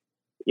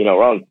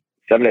around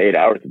 7 to 8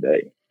 hours a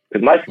day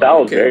because my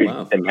style is very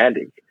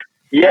demanding.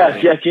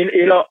 Yes.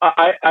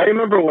 I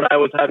remember when I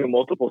was having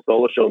multiple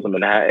solo shows in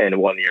Manhattan in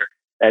 1 year,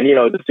 and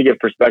just to give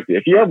perspective,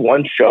 if you have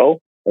one show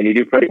and you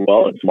do pretty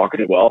well and it's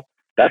marketed well,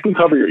 that can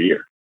cover your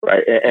year,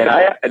 right? And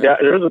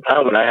there was a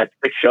time when I had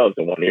 6 shows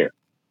in 1 year.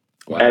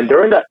 Wow. And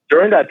during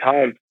that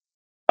time,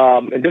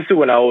 and this is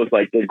when I was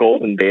like the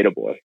golden beta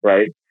boy,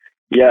 right?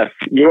 Yes,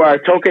 you are a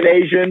token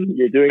Asian.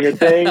 You're doing your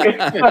thing.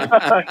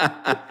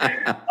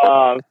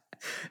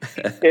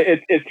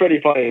 It's pretty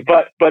funny,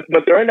 but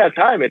during that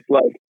time, it's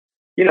like,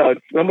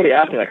 it's somebody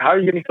asked me like, how are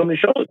you getting so many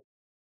shows?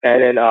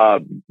 And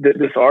then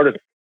this artist,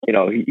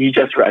 he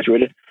just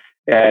graduated,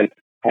 and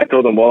I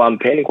told him, well, I'm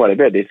painting quite a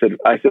bit.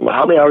 I said, well,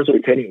 how many hours are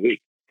you painting a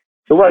week?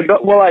 So I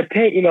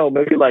paint,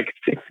 maybe like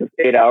 6 to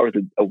 8 hours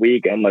a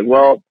week. I'm like,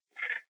 well,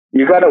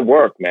 you got to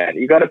work, man.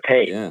 You got to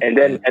paint, and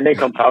then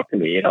come talk to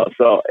me,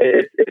 So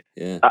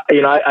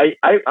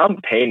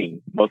I'm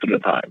painting most of the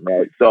time,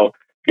 right? So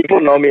people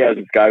know me as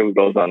this guy who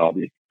goes on all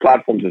these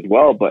platforms as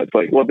well. But it's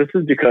like, well, this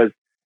is because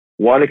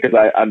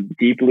I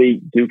deeply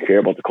do care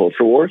about the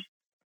culture wars,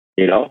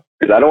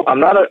 because I'm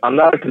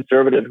not a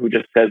conservative who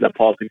just says that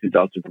politics is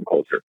downstream from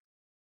culture.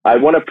 I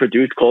want to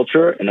produce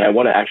culture and I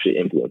want to actually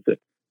influence it.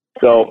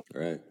 So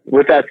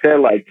with that said,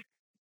 like,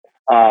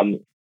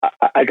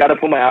 I got to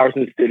put my hours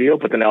in the studio,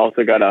 but then I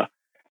also got to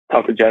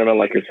talk to gentlemen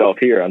like yourself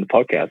here on the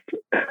podcast.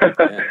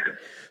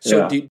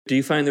 So do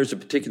you find there's a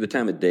particular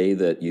time of day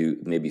that you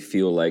maybe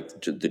feel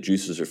like the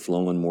juices are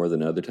flowing more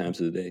than other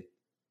times of the day?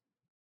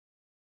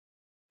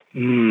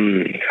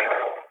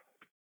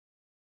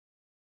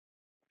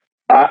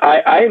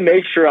 I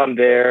make sure I'm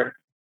there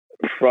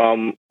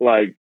from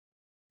like,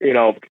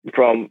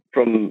 from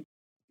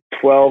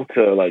 12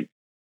 to like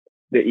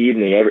the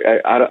evening.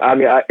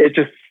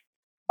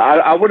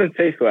 I wouldn't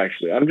say so,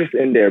 actually. I'm just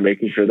in there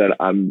making sure that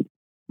I'm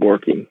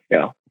working.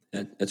 Yeah.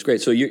 That's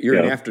great. So you're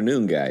an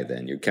afternoon guy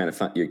then. You're kind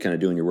of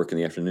doing your work in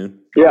the afternoon.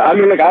 Yeah. I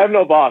mean, like, I have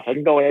no boss. I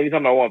can go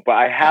anytime I want, but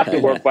I have to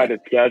work by the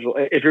schedule.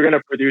 If you're going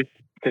to produce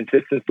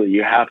consistently,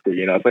 you have to,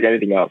 it's like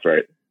anything else,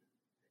 right?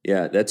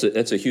 Yeah, that's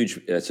a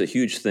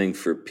huge thing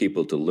for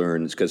people to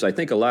learn, because I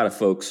think a lot of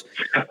folks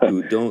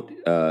who don't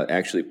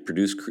actually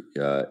produce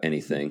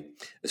anything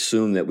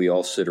assume that we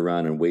all sit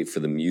around and wait for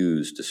the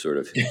muse to sort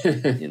of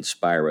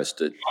inspire us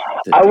to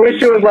I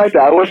wish it was like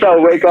that. I wish I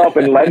would wake up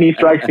and lightning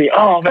strikes me.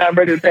 Oh man, I'm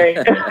ready to paint.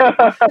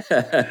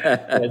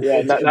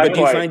 But do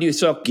you find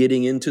yourself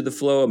getting into the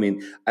flow? I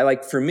mean,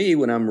 for me,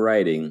 when I'm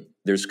writing,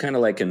 there's kind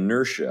of like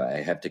inertia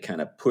I have to kind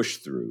of push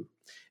through,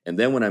 and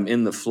then when I'm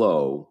in the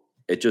flow,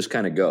 it just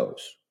kind of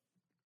goes.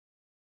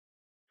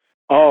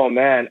 Oh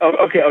man.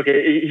 Okay.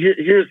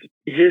 Here's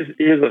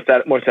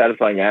a more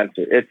satisfying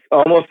answer. It's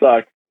almost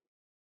like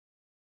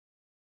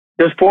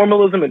there's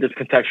formalism and there's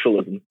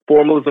contextualism.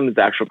 Formalism is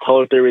actual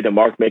color theory, the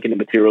mark making, the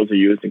materials are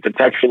used, and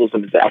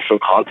contextualism is the actual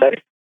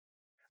context.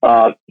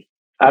 I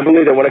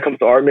believe that when it comes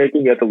to art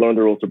making, you have to learn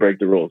the rules to break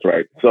the rules,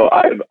 right? So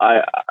I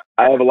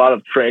have a lot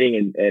of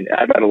training and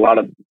I've had a lot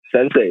of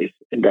senseis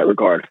in that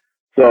regard.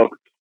 So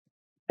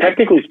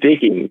technically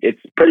speaking,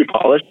 it's pretty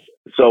polished.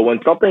 So when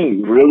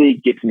something really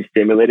gets me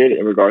stimulated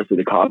in regards to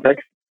the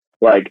context,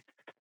 like,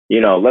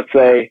 let's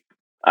say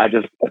I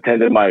just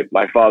attended my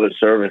father's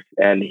service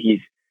and he's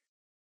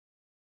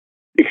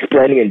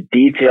explaining in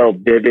detailed,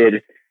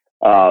 vivid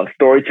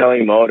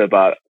storytelling mode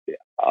about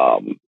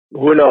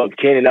who knows,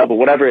 Cain and Abel,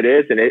 whatever it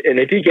is. And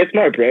if he gets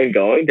my brain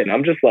going, then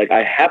I'm just like,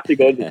 I have to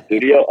go to the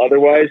studio.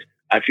 Otherwise,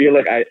 I feel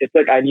like it's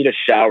like I need a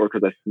shower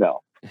because I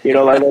smell. There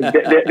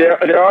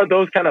are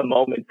those kind of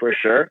moments for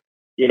sure.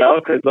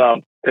 Because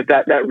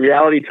that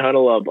reality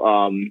tunnel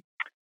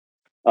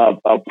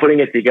of putting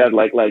it together,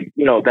 like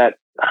that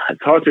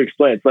it's hard to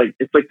explain.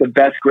 It's like the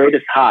best,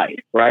 greatest high,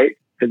 right?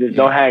 Because there's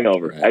no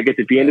hangover. Right. I get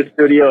to be in the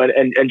studio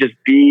and just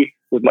be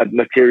with my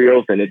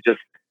materials, and it's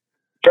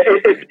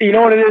you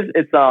know what it is.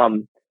 It's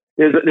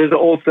there's an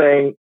old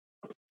saying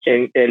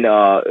in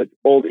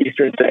old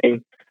Eastern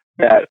saying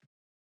that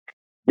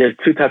there's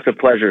two types of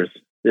pleasures.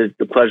 There's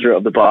the pleasure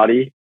of the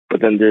body. But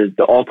then there's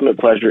the ultimate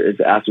pleasure is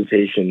the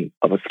assertion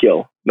of a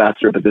skill,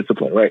 master of a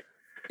discipline, right?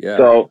 Yeah.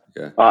 So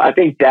I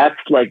think that's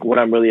like what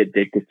I'm really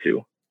addicted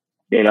to,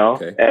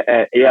 Okay.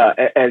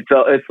 And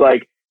so it's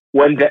like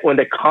when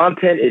the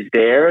content is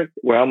there,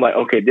 where I'm like,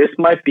 okay, this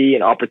might be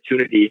an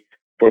opportunity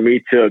for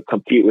me to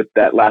compete with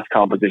that last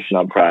composition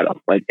I'm proud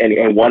of, like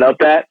and one of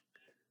that.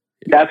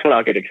 That's when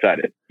I'll get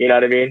excited. You know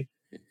what I mean?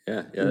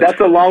 Yeah, that's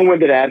a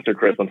long-winded answer,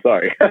 Chris. I'm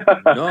sorry.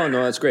 No,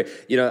 that's great.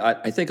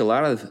 I think a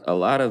lot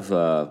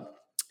of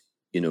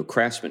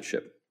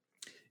craftsmanship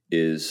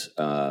is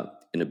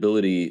an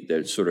ability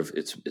that sort of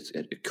it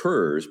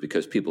occurs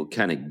because people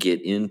kind of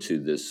get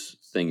into this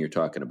thing you're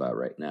talking about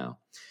right now.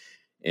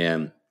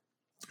 And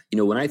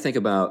when I think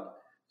about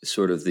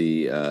sort of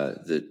the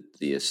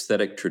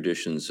aesthetic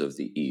traditions of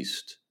the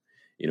East,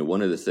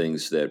 one of the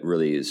things that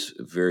really is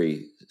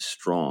very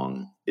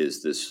strong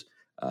is this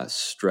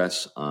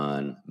stress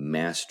on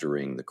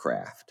mastering the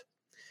craft,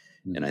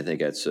 and I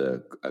think that's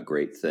a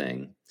great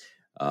thing.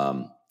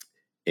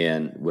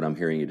 And what I'm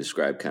hearing you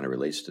describe kind of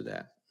relates to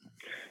that.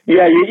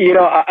 Yeah,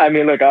 I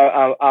mean, look,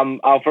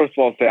 I'll first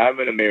of all say I'm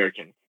an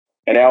American,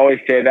 and I always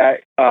say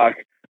that.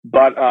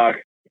 But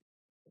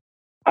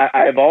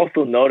I've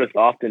also noticed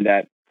often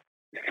that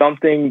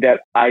something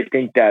that I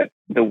think that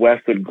the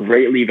West would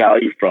greatly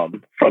value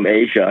from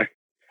Asia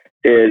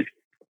is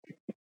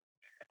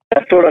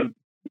that sort of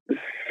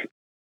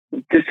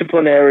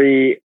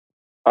disciplinary,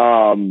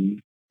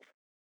 like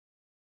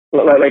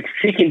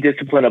seeking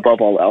discipline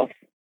above all else.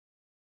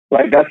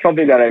 Like that's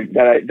something that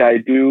I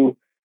do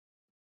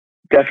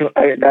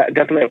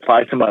definitely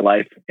applies to my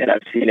life, and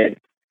I've seen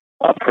it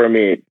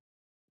permeate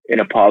in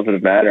a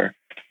positive manner.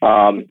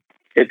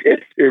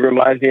 It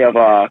reminds me of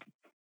I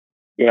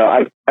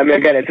mean,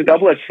 again, it's a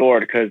double-edged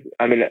sword because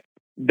I mean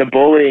the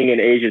bullying in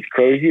Asia is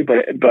crazy,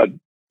 but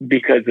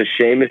because the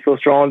shame is so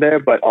strong there,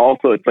 but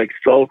also it's like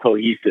so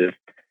cohesive,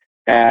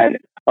 and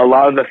a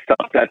lot of the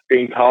stuff that's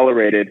being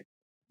tolerated,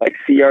 like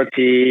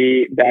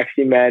CRT,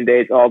 vaccine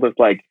mandates, all this,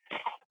 like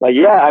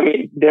yeah, I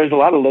mean, there's a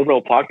lot of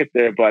liberal pockets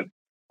there, but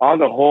on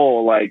the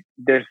whole, like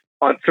there's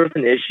on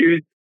certain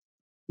issues,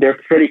 they're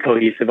pretty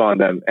cohesive on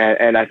them,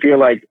 and I feel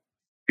like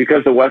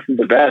because the West is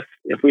the best,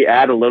 if we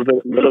add a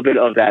little bit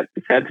of that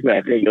sentiment,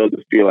 I think it'll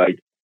just be like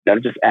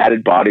that just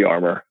added body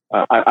armor.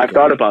 I've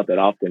thought about that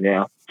often.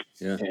 Yeah,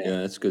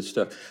 that's good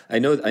stuff. I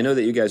know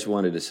that you guys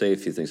wanted to say a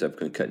few things. I've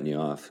been cutting you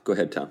off. Go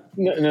ahead, Tom.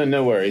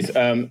 No worries.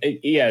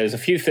 There's a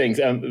few things.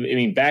 I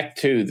mean, back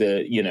to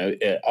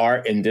the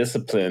art and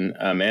discipline.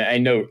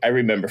 And I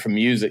remember from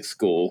music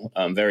school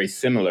very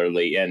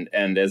similarly,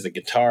 and as a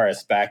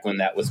guitarist back when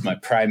that was my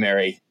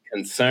primary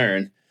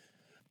concern.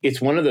 It's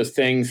one of those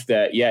things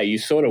that, you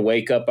sort of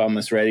wake up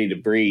almost ready to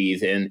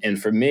breathe.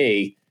 And for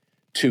me,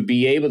 to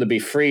be able to be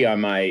free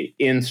on my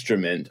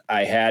instrument,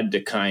 I had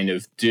to kind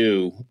of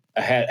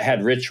I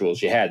had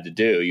rituals you had to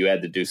do. You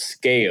had to do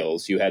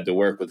scales. You had to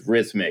work with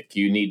rhythmic.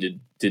 You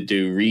needed to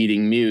do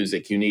reading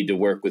music. You need to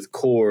work with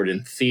chord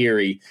and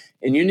theory.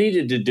 And you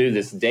needed to do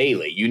this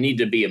daily. You need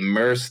to be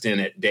immersed in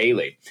it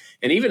daily.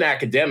 And even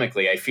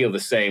academically, I feel the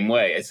same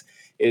way.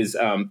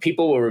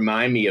 People will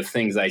remind me of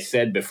things I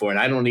said before, and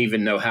I don't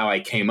even know how I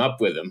came up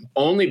with them,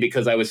 only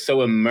because I was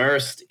so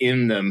immersed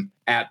in them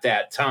at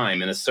that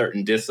time in a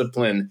certain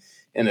discipline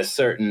and a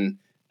certain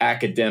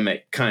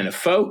academic kind of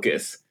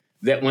focus,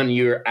 that when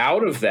you're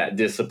out of that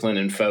discipline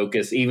and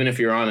focus, even if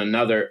you're on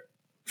another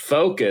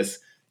focus,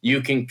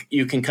 you can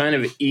kind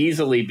of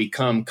easily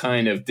become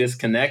kind of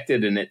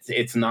disconnected, and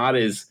it's not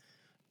as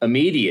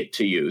immediate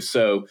to you.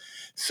 So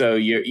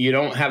you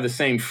don't have the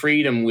same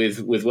freedom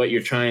with what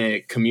you're trying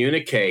to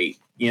communicate,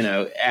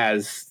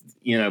 as,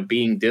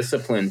 being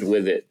disciplined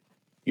with it,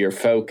 your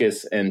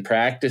focus and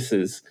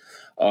practices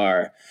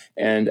are.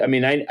 And I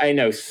mean, I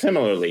know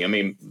similarly, I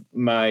mean,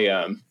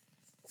 my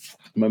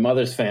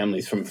mother's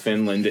family's from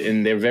Finland,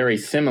 and they're very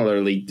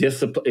similarly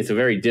disciplined. It's a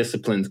very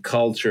disciplined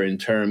culture in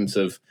terms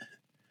of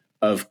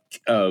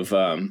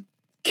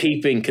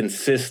keeping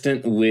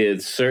consistent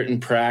with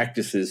certain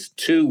practices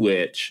to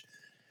which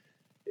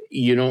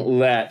you don't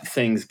let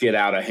things get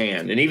out of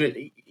hand. And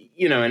even,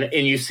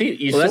 and you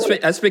see,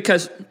 that's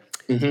because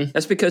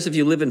if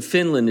you live in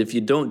Finland, if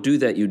you don't do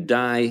that, you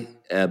die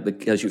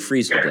because you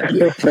freeze to death.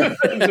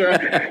 That's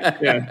right.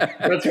 Yeah,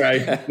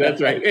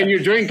 that's right. And you're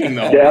drinking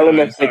the whole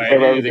elements.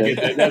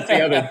 That's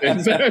the other thing.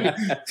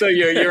 So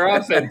you're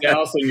also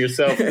dousing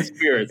yourself in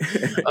spirits.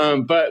 I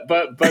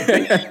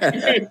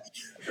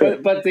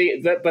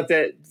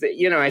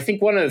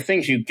think one of the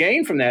things you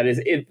gain from that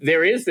is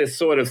there is this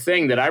sort of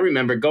thing that I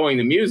remember going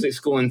to music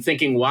school and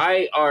thinking,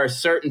 why are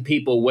certain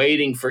people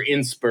waiting for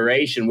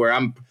inspiration where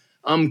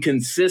I'm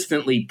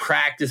consistently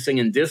practicing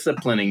and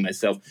disciplining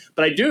myself?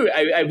 But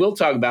I will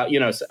talk about,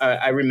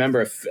 I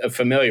remember a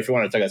familiar, if you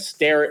want to talk a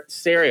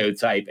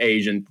stereotype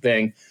Asian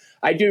thing,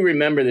 I do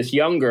remember this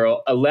young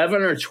girl,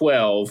 11 or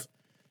 12,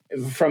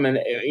 from an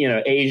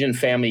Asian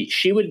family.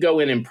 She would go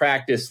in and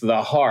practice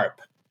the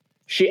harp.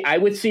 I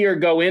would see her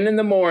go in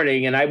the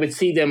morning, and I would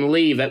see them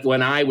leave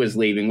when I was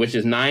leaving, which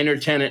is 9 or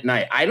 10 at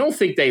night. I don't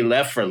think they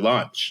left for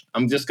lunch.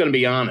 I'm just going to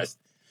be honest.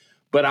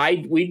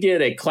 But we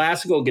did a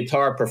classical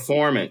guitar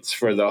performance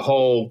for the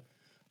whole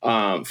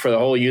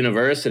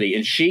university,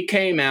 and she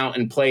came out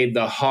and played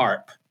the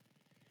harp.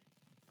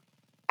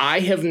 I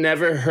have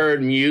never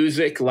heard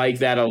music like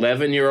that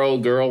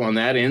 11-year-old girl on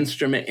that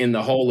instrument in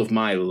the whole of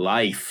my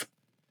life.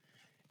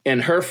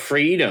 And her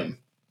freedom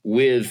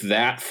with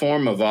that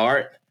form of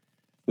art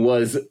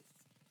was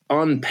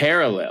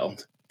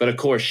unparalleled. But of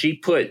course, she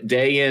put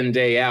day in,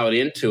 day out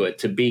into it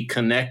to be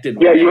connected.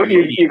 Yeah,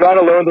 you got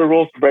to learn the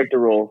rules to break the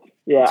rules.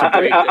 Yeah,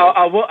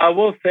 I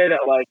will say that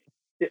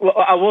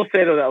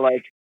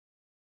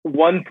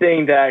one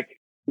thing that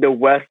the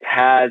West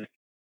has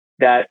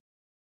that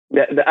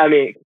I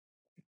mean,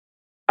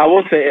 I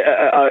will say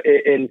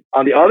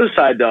on the other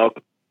side though,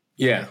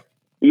 you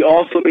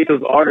also meet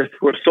those artists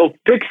who are so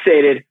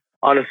fixated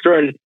on a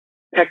certain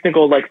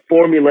technical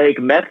formulaic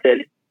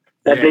method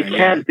that they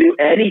can't do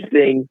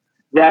anything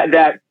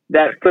that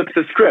flips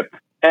the script.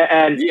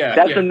 And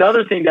that's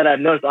another thing that I've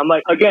noticed. I'm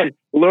like, again,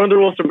 learn the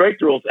rules to break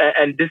the rules.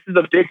 And this is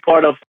a big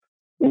part of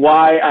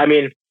why,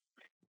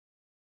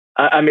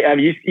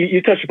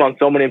 you touched upon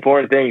so many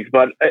important things,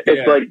 but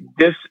it's like,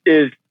 this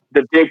is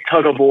the big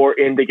tug of war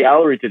in the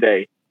gallery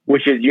today,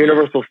 which is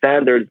universal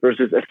standards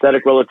versus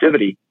aesthetic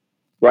relativity,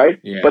 right?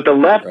 Yeah, but the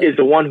left is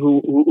the one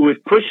who is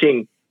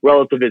pushing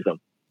relativism.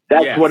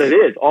 That's what it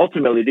is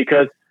ultimately,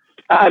 because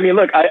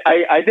look,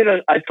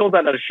 I told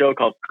that at a show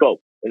called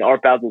Scope in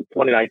Art Basel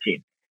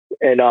 2019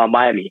 in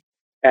Miami,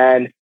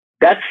 and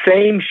that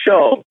same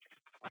show,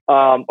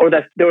 there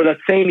was that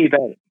same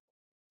event.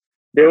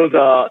 There's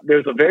a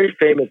very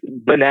famous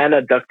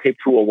banana duct taped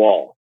to a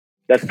wall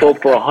that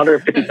sold for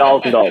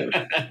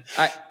 $150,000.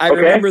 I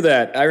remember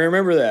that.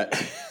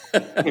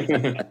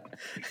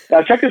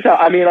 Now check this out.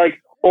 I mean,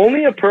 like,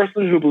 only a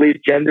person who believes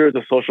gender is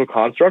a social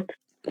construct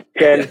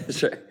can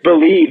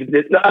believe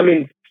this. I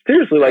mean,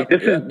 seriously, like,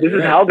 this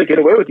is how they get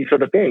away with these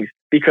sort of things,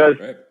 because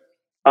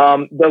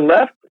the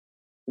left,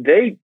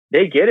 they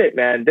get it,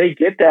 man. They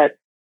get that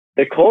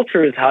the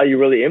culture is how you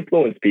really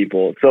influence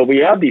people. So we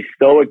have these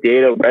stoic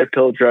data, red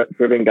pill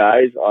driven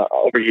guys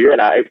over here,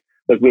 and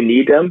we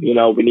need them. You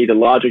know, we need the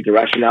logic, the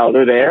rationale.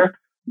 They're there,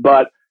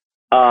 but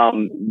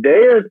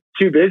they're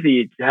too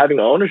busy having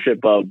ownership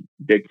of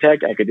big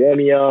tech,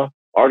 academia,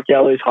 art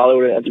galleries,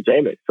 Hollywood, and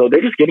entertainment. So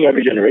they're just getting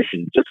every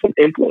generation just from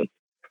influence.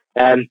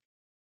 And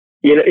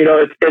you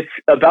know, it's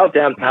about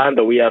damn time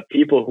that we have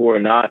people who are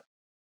not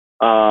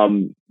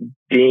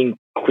being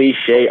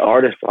cliche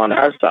artists on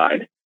our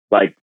side,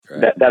 like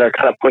that are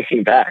kind of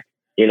pushing back.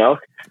 You know,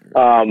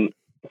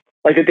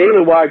 like the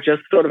Daily Wire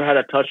just sort of had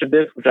a touch of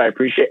this, which I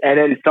appreciate, and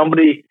then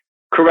somebody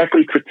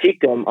correctly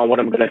critiqued them on what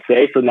I'm going to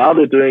say. So now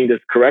they're doing this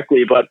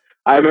correctly. But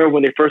I remember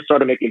when they first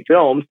started making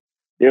films,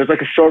 there was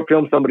like a short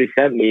film somebody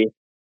sent me,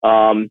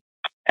 and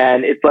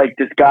it's like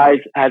this guy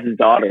has his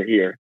daughter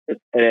here,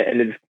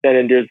 and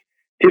then there's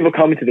people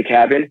coming to the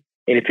cabin,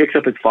 and he picks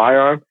up his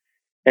firearm,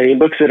 and he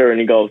looks at her and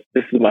he goes,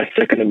 "This is my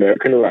second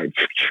American right."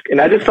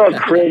 And I just felt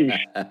cringe.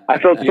 I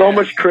felt so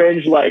much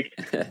cringe. Like,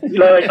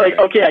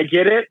 okay, I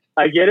get it,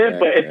 but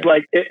it's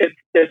like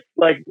it's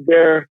like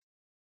they're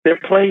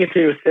playing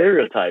into a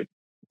stereotype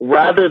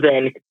rather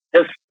than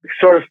just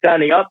sort of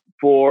standing up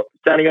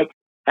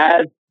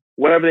as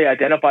whatever they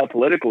identify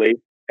politically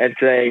and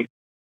saying,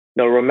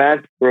 no,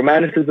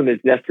 romanticism is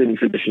nested in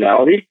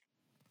traditionality,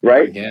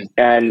 right? Yeah.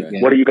 And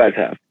what do you guys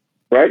have,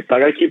 right? So I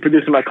got to keep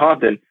producing my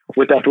content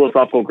with that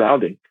philosophical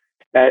grounding.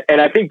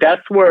 And I think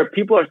that's where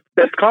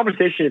this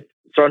conversation is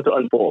starting to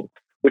unfold,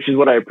 which is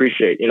what I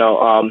appreciate, you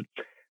know.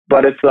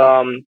 But it's,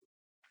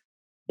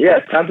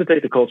 it's time to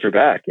take the culture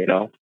back, you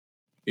know.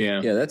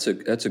 Yeah, that's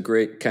a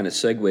great kind of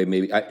segue.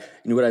 Maybe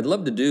what I'd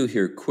love to do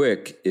here,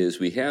 quick, is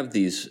we have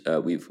these.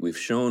 We've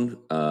shown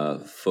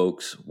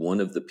folks one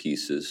of the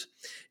pieces.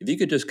 If you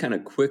could just kind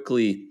of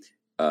quickly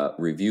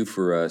review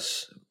for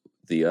us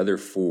the other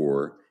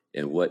four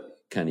and what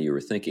kind of you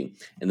were thinking,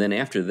 and then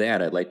after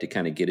that, I'd like to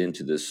kind of get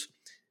into this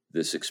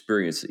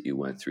experience that you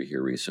went through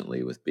here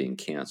recently with being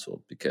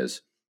canceled,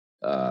 because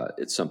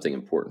it's something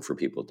important for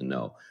people to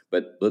know.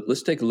 But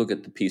let's take a look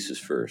at the pieces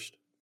first.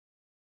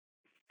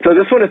 So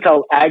this one is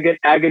called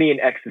Agony and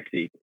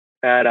Ecstasy.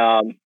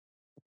 And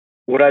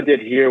what I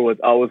did here was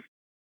I was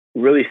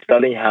really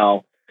studying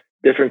how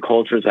different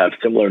cultures have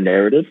similar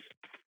narratives.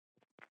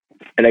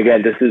 And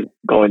again, this is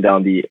going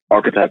down the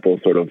archetypal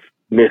sort of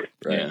myth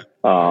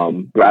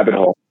rabbit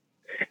hole.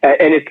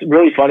 And it's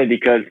really funny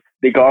because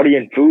the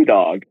guardian food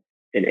dog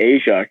in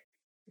Asia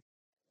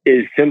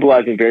is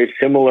symbolizing very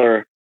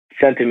similar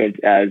sentiments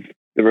as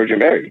the Virgin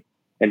Mary.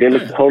 And they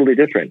look totally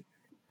different.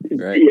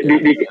 Right.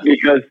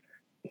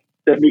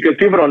 Because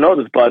people don't know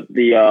this, but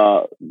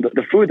the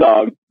food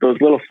dog, those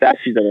little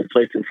statues that are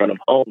placed in front of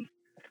homes,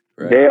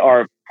 they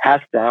are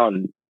passed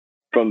down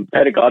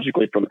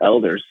pedagogically from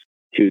elders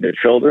to their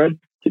children,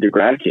 to their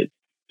grandkids.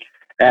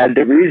 And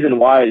the reason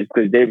why is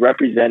because they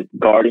represent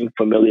guarding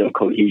familial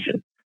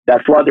cohesion.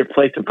 That's why they're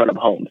placed in front of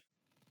homes.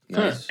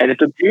 Nice. And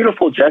it's a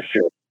beautiful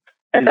gesture.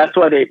 And that's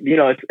why they,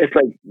 it's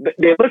like,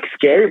 they look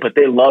scary, but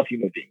they love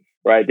human beings,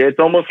 right? It's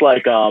almost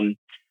like a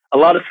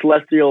lot of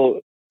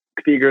celestial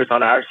figures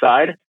on our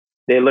side.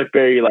 They look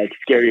very like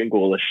scary and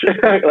ghoulish,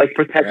 like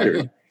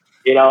protectors,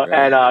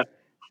 and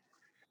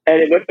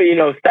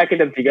stacking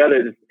them together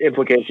is the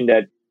implication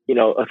that,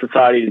 a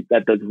society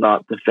that does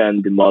not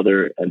defend the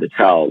mother and the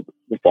child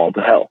will fall into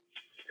hell.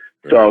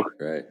 So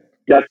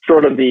that's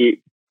sort of the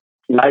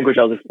language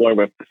I was exploring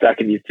by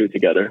stacking these two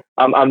together.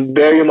 I'm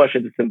very much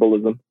into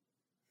symbolism.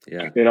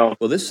 Yeah.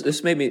 Well,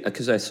 this made me,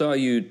 because I saw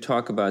you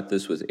talk about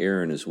this with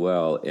Aaron as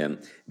well, and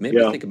it made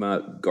me think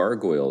about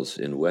gargoyles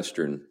in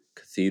Western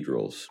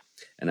cathedrals.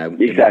 And it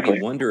made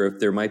me wonder if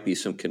there might be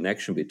some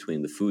connection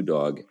between the food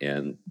dog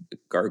and the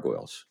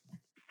gargoyles.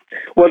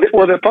 Well,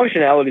 the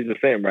functionality is the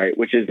same, right?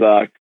 Which is,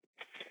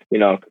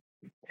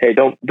 hey,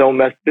 don't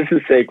mess. This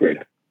is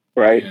sacred,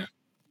 right? Yeah.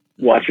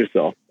 Watch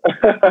yourself.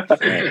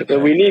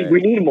 We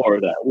need more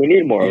of that. We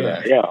need more of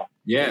that.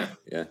 Yeah.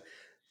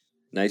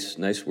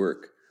 Nice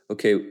work.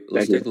 Okay,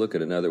 let's take a look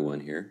at another one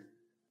here.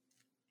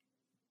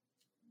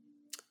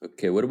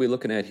 Okay, what are we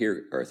looking at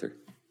here, Arthur?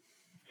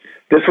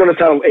 This one is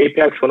titled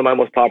Apex, one of my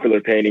most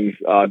popular paintings.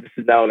 This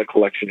is now in a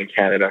collection in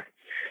Canada.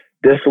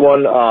 This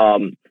one,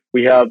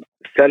 we have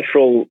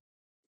central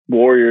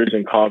warriors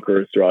and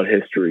conquerors throughout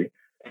history.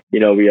 We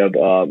have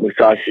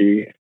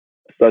Musashi,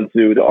 Sun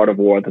Tzu, The Art of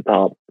War at the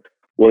top,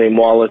 William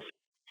Wallace,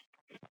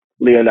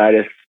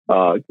 Leonidas,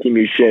 Kim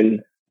Il-sung,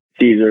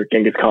 Caesar,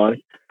 Genghis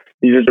Khan.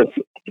 These are just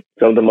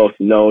some of the most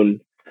known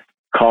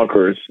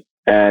conquerors,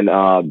 and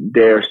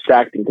they're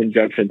stacked in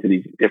conjunction to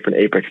these different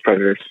apex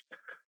predators.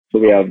 So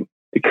we have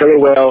the killer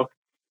whale,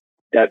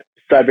 that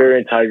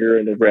Siberian tiger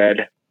in the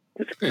red,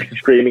 just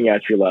screaming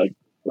at you like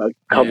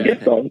come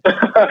get some.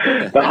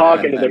 The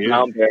hawk and the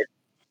brown bear.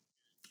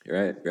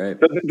 Right.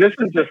 So this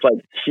is just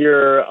like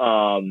pure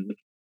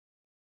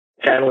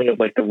channeling of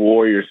like the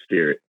warrior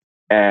spirit.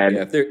 And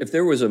yeah, if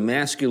there was a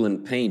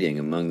masculine painting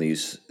among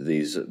these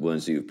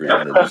ones that you've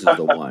presented, this is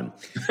the one.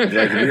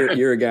 Like if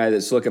you're a guy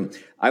that's looking,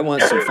 I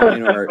want some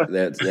fine art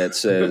that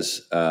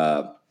says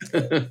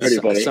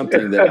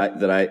something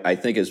that I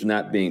think is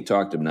not being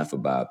talked enough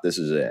about. This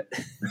is it.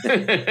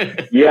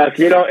 Yes,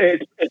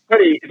 it's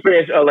pretty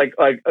like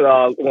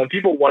when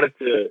people wanted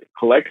to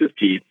collect this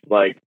piece,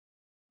 like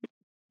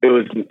I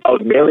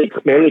was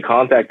mainly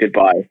contacted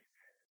by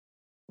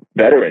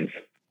veterans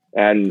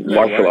and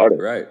martial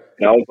artists. Right.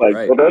 And I was like,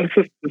 well,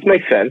 this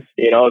makes sense.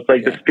 It's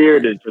like the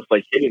spirit is just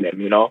like hitting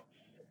them,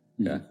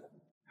 Yeah.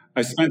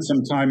 I spent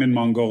some time in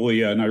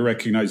Mongolia and I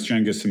recognized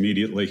Genghis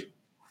immediately.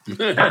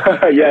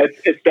 Yeah,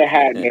 it's the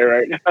hat there,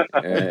 right?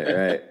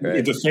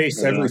 Right. The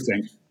face,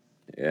 everything.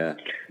 Yeah.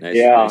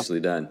 Nicely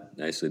done.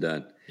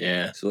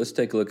 Yeah. So let's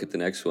take a look at the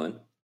next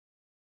one.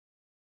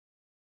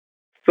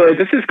 So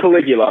this is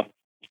Caligula,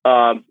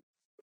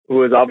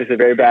 who is obviously a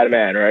very bad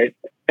man, right?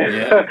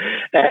 Yeah.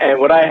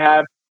 And what I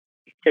have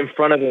in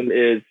front of him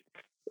is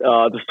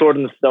the Sword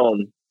in the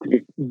Stone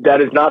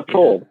that is not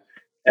told.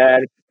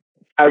 And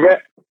I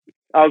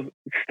was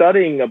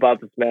studying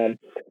about this man,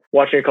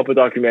 watching a couple of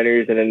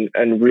documentaries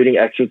and reading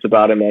excerpts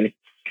about him, and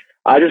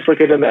I just look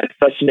at him as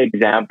such an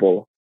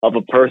example of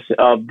a person,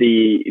 of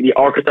the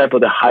archetype of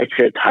the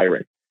high-chair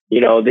tyrant.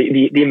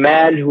 The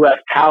man who has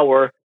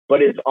power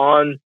but is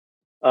on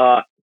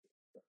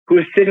who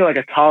is sitting like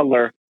a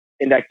toddler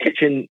in that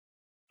kitchen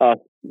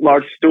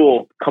large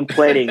stool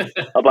complaining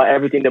about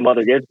everything the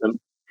mother gives him.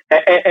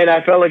 And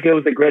I felt like it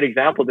was a great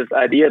example, this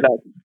idea that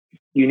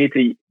you need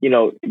to,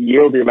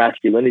 yield your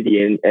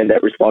masculinity and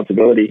that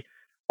responsibility.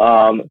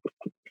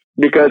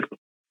 Because,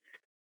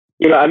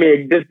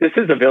 this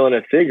is a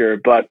villainous figure,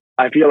 but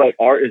I feel like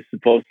art is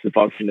supposed to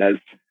function as,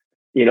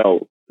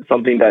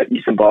 something that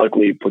you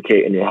symbolically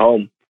placate in your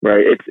home,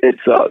 right?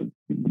 It's the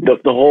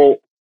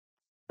whole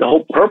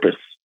purpose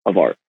of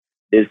art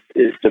is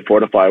to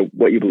fortify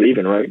what you believe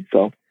in, right?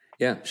 So.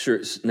 Yeah,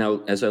 sure.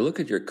 Now, as I look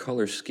at your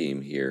color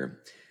scheme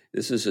here,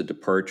 this is a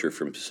departure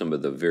from some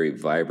of the very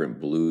vibrant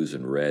blues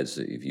and reds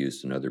that you've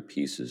used in other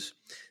pieces.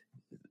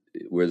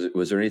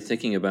 Was there any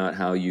thinking about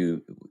how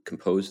you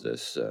composed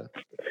this?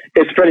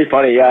 It's pretty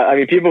funny. Yeah, I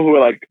mean, people who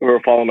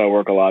are following my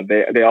work a lot,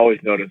 they always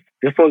notice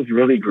this one's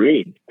really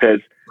green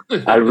because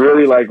I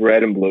really like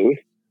red and blues.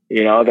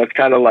 That's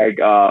kind of like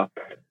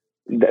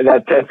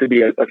that tends to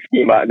be a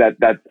schema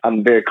that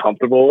I'm very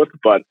comfortable with,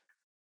 but.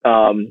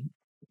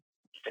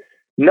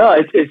 No,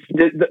 it's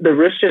the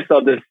richness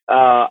of this.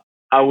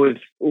 I was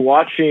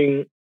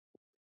watching,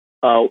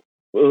 what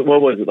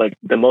was it, like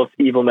The Most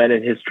Evil Man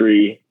in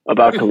History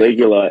about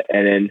Caligula,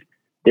 and then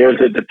there's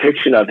a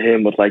depiction of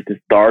him with like this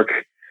dark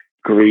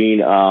green,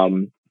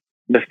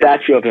 the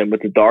statue of him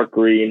with the dark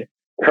green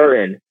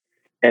curtain,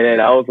 and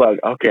then I was like,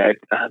 okay,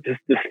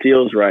 this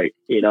feels right,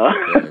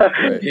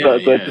 Right. So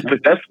it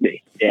possessed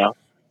me, Yeah.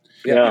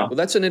 Well,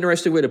 that's an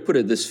interesting way to put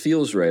it. This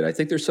feels right. I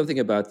think there's something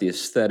about the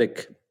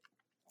aesthetic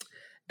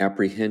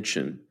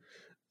apprehension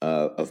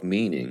of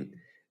meaning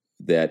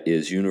that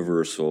is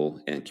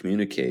universal and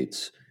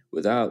communicates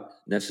without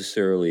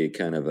necessarily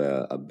kind of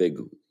a big,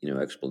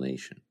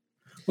 explanation.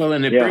 Well,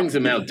 and it brings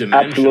them out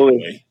dimensionally.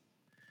 Absolutely.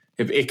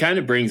 It kind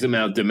of brings them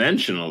out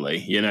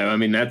dimensionally. I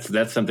mean,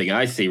 that's something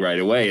I see right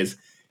away is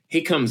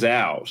he comes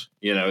out,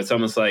 it's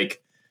almost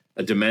like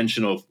a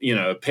dimensional,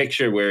 a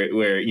picture where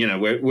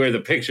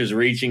the picture's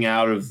reaching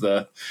out of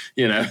the,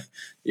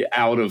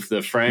 out of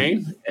the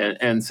frame.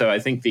 And so I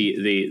think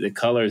the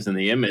colors and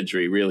the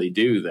imagery really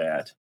do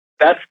that.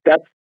 That's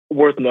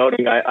worth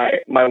noting.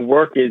 My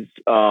work is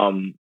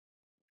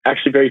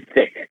actually very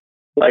thick.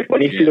 Like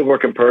when you see the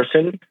work in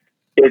person,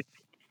 it's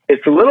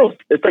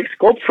like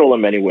sculptural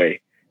in many ways.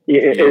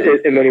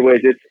 In many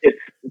ways, it's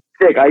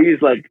thick. I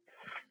use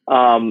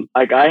I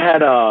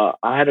had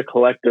a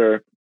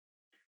collector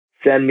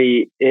send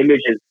me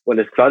images when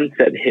the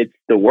sunset hits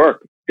the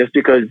work, just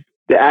because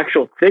the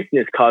actual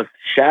thickness caused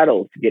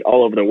shadows to get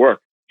all over the work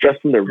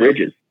just from the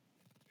ridges,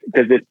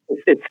 because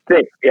it's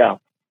thick. Yeah.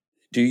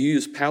 Do you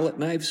use palette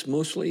knives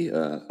mostly,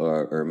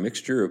 or a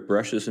mixture of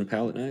brushes and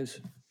palette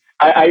knives?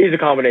 I use a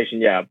combination,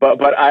 yeah. But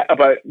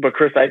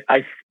Chris,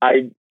 I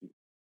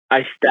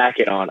stack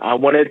it on. I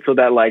want it so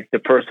that like the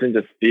person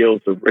just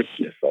feels the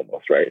richness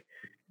almost, right?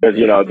 Because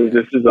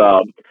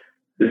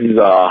this is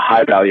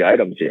high value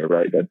items here,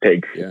 right? That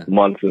takes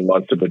months and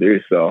months to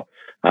produce. So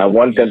I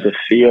want them to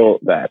feel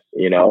that,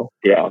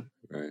 Yeah.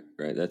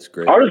 Right. That's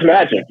great. Art is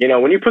magic.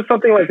 When you put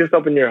something like this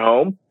up in your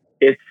home,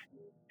 it's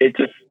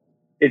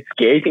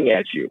gazing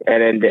at you,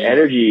 and then the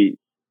energy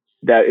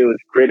that it was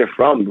created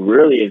from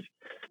really is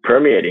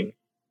permeating.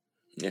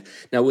 Yeah.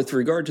 Now, with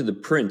regard to the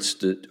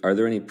prints, are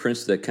there any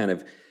prints that kind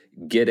of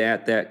get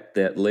at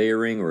that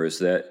layering, or is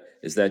that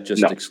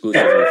just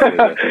exclusively for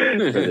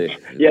the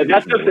yeah,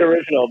 that's just the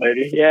original,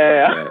 baby.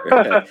 Yeah.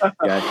 Right.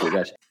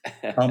 Gotcha.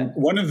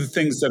 One of the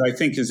things that I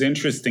think is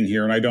interesting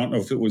here, and I don't know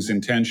if it was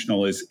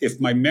intentional, is if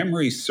my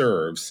memory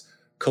serves,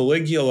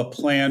 Caligula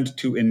planned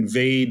to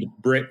invade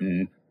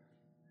Britain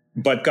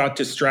but got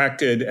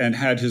distracted and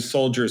had his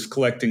soldiers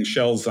collecting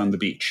shells on the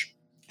beach.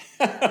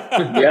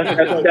 Yes,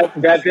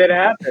 that did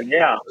happen.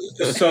 Yeah.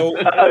 So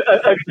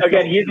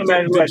again, he's a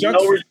man who had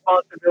no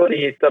responsibility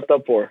he stepped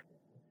up for.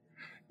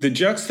 The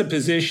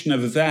juxtaposition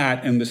of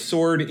that and the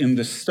sword in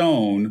the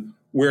stone,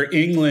 where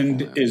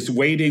England is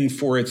waiting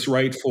for its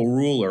rightful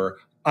ruler,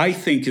 I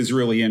think is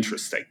really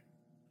interesting.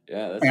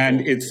 Yeah, that's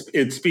and cool.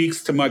 it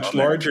speaks to much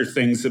larger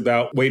things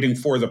about waiting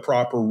for the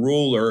proper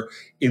ruler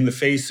in the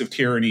face of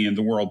tyranny in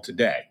the world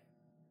today.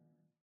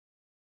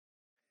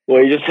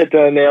 Well, you just hit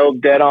the nail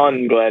dead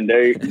on, Glenn.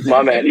 There,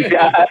 my man.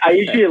 I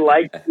usually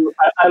like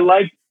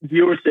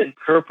viewers to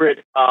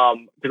interpret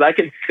because I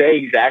can say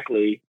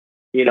exactly,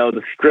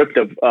 the script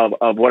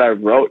of what I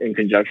wrote in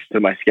conjunction to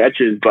my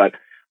sketches, but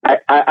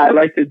I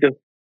like to just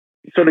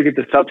sort of get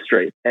the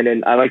substrate, and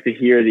then I like to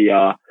hear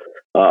the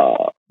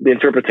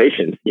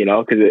interpretations,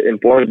 because it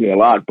informs me a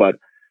lot. But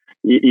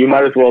you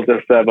might as well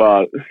just have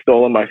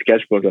stolen my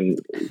sketchbook and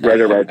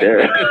read it right there.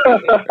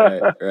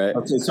 right.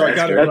 Okay, so I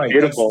got it right.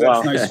 Beautiful.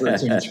 That's nice for a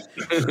change.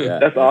 Yeah,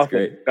 that's awesome.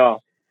 Great. Oh.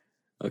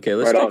 Okay,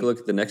 let's take a look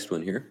at the next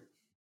one here.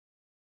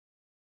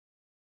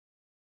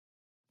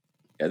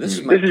 Yeah, this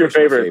is your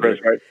favorite, Chris,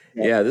 right?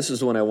 Yeah, this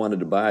is the one I wanted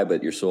to buy,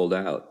 but you're sold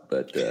out.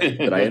 But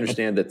I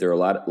understand that there are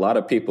a lot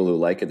of people who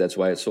like it. That's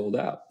why it's sold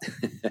out.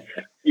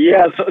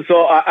 Yeah,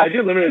 so I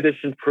do limited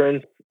edition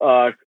prints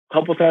a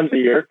couple times a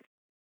year.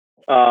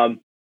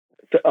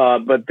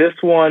 But this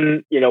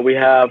one, we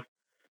have.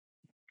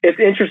 It's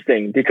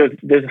interesting because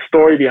there's a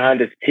story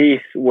behind this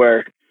piece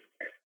where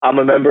I'm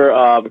a member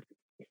of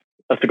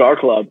a cigar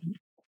club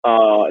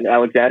in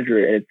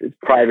Alexandria, and it's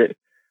private.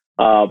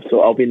 So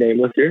I'll be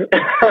nameless here,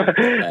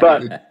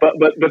 but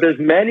there's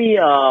many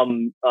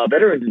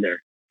veterans in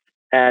there,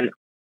 and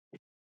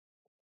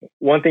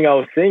one thing I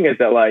was seeing is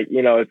that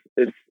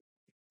it's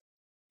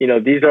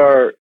these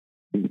are.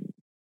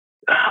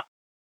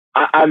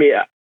 I mean,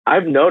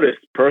 I've noticed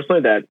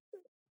personally that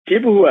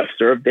people who have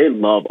served, they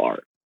love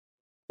art.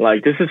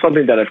 Like, this is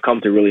something that I've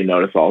come to really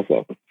notice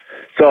also.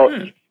 So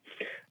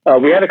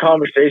we had a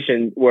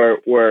conversation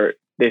where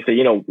they said,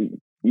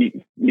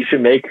 you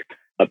should make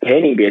a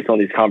painting based on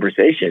these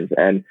conversations.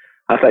 And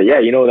I thought,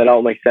 that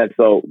all makes sense.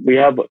 So we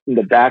have in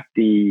the back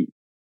the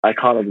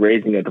iconic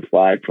raising of the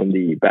flag from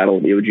the Battle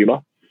of Iwo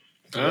Jima.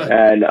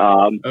 And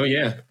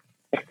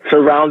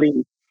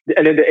surrounding,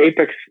 and then the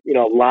apex,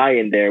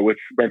 lion there, which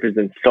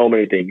represents so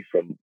many things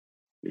from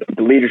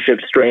the leadership,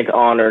 strength,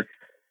 honor.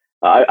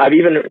 I've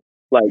even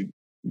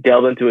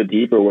delved into it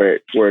deeper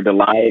where the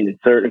lion in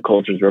certain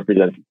cultures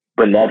represents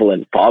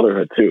benevolent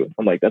fatherhood too.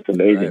 I'm like, that's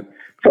amazing.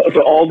 Right.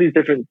 So all these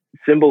different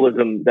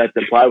symbolism that's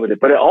implied with it,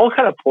 but it all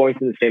kind of points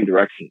in the same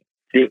direction,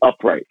 being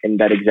upright in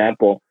that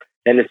example.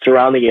 And it's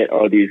surrounding it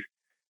are these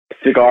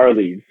cigar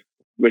leaves,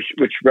 which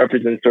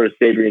represents sort of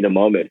savoring the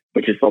moment,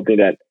 which is something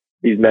that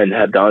these men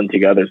have done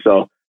together.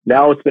 So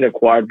now it's been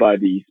acquired by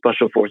the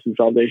Special Forces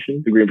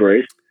Foundation, the Green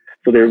Berets.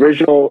 So the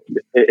original,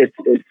 it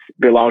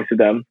belongs to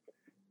them.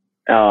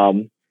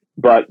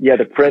 But yeah,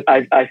 the print,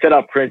 I set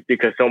up prints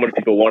because so many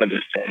people wanted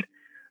this print.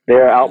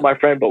 They're out, my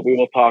friend, but we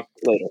will talk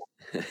later.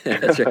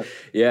 That's right.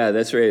 Yeah,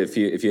 that's right. If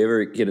you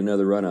ever get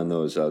another run on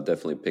those, I'll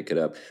definitely pick it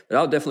up. But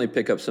I'll definitely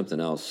pick up something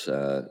else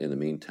in the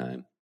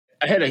meantime.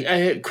 I had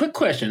a quick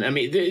question. I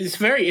mean, it's a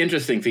very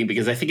interesting thing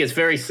because I think it's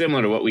very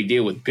similar to what we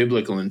deal with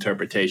biblical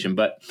interpretation.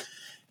 But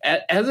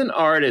as an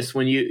artist,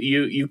 when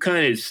you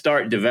kind of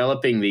start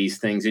developing these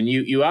things, and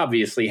you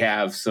obviously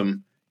have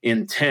some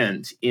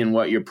intent in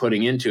what you're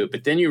putting into it,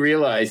 but then you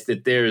realize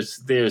that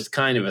there's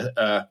kind of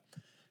a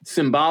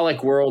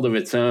symbolic world of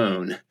its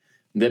own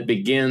that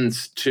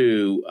begins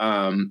to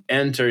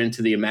enter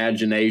into the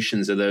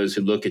imaginations of those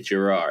who look at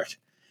your art.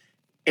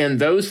 And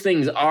those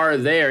things are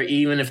there,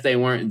 even if they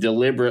weren't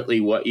deliberately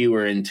what you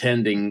were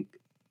intending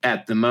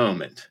at the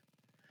moment.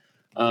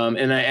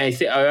 And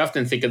I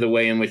often think of the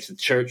way in which the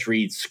church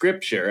reads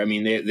scripture. I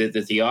mean,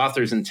 that the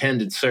authors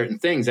intended certain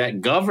things that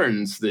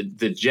governs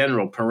the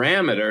general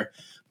parameter,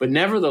 but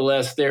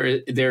nevertheless, there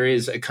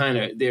is a kind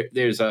of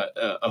there's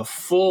a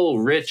full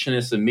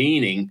richness of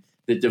meaning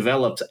that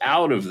develops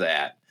out of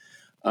that.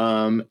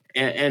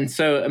 And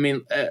so, I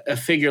mean, a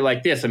figure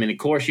like this, I mean, of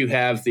course you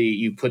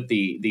put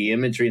the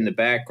imagery in the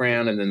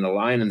background and then the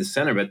line in the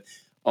center, but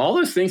all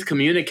those things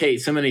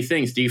communicate so many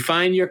things. Do you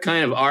find your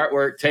kind of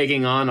artwork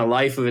taking on a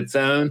life of its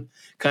own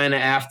kind of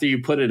after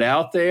you put it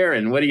out there?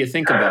 And what do you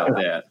think about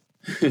that?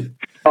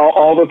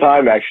 all the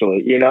time,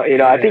 actually.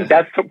 I think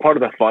that's part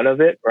of the fun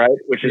of it, right?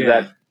 Which is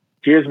that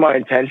here's my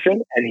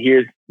intention and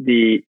here's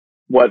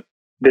what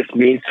this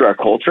means to our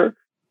culture,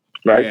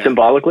 right?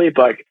 Symbolically,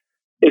 but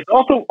it's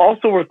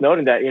also worth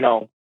noting that,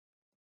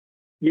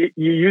 you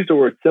use the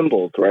word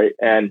symbols, right?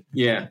 And,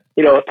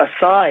 a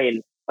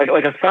sign,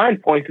 like a sign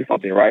points to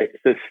something, right? It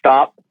says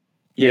stop,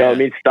 it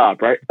means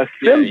stop, right? A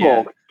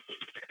symbol,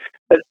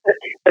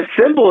 a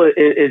symbol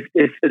is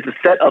a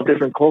set of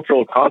different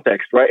cultural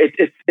contexts, right?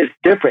 It's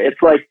different.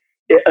 It's like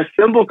a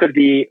symbol could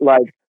be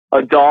like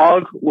a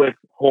dog with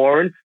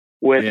horns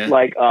with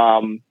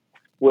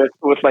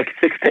with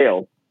 6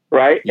 tails.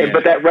 right? Yeah.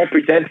 But that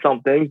represents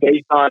something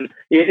based on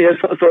it.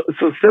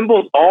 So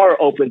symbols are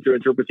open to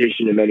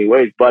interpretation in many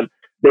ways, but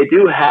they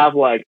do have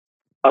like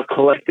a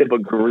collective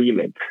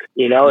agreement.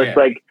 It's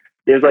like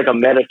there's like a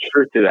meta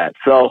truth to that.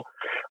 So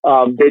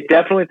they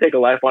definitely take a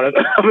life on it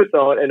of its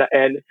own.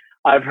 And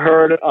I've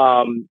heard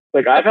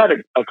like I've had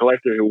a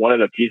collector who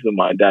wanted a piece of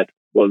mine that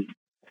was,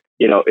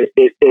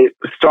 it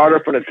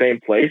started from the same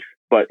place,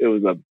 but it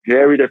was a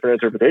very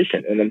different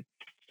interpretation, and then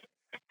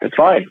it's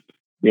fine,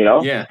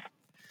 Yeah.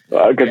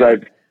 Because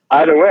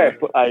either way,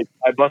 I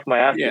bust my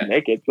ass to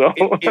make it. So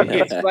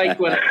it's like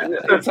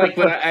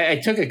when I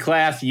took a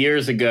class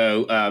years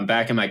ago,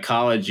 back in my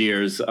college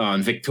years,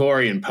 on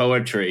Victorian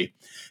poetry,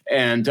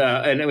 and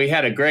we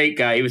had a great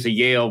guy. He was a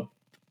Yale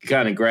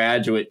kind of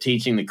graduate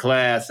teaching the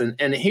class,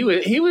 and he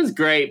was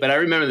great. But I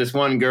remember this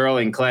one girl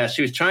in class.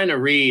 She was trying to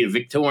read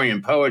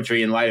Victorian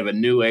poetry in light of a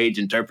New Age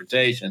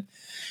interpretation,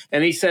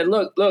 and he said,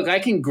 "Look, I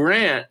can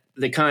grant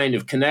the kind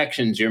of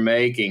connections you're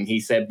making," he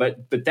said, but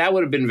that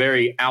would have been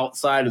very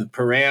outside of the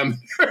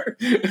parameter.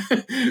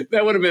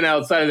 That would have been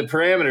outside of the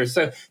parameter.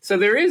 So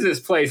there is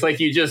this place, like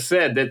you just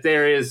said, that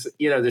there is,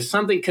 there's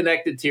something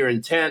connected to your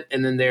intent,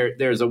 and then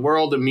there's a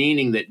world of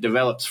meaning that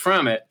develops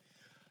from it.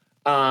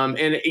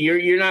 And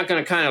you're not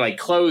going to kind of like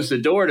close the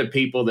door to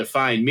people that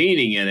find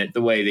meaning in it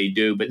the way they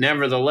do, but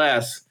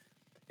nevertheless,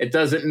 it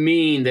doesn't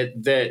mean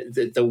that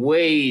the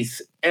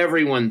ways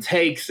everyone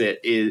takes it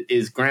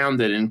is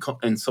grounded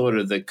in sort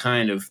of the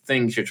kind of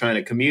things you're trying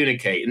to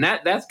communicate, and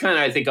that's kind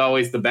of, I think,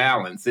 always the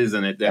balance,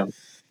 isn't it?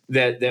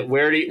 That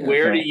where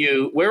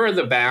are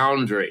the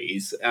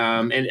boundaries?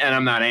 And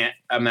I'm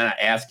not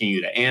asking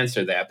you to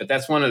answer that, but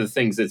that's one of the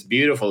things that's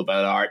beautiful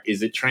about art,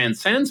 is it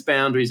transcends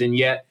boundaries, and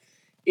yet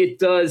it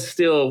does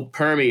still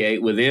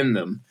permeate within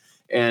them,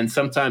 and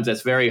sometimes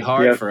that's very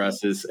hard for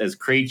us as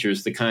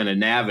creatures to kind of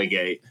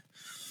navigate.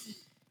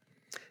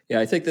 Yeah,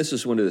 I think this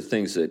is one of the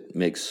things that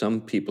makes some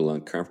people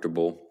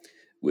uncomfortable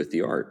with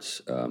the arts.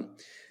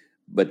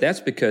 But that's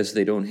because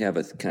they don't have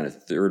a kind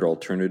of third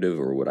alternative,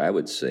 or what I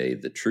would say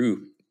the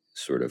true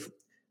sort of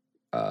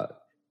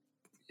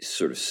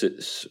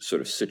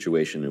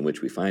situation in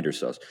which we find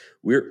ourselves.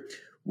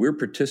 We're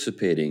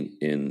participating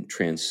in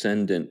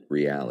transcendent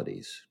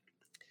realities,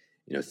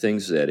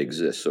 things that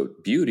exist. So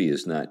beauty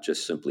is not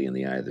just simply in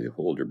the eye of the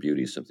beholder.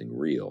 Beauty is something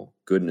real.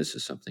 Goodness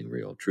is something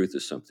real. Truth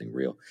is something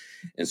real.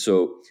 And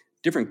so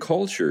different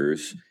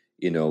cultures,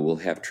 will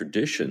have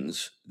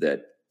traditions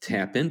that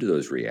tap into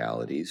those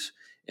realities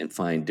and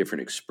find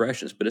different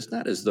expressions, but it's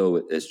not as though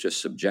it's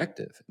just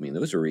subjective. I mean,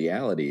 those are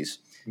realities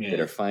that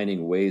are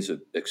finding ways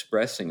of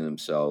expressing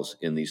themselves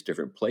in these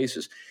different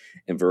places.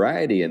 And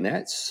variety in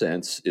that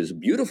sense is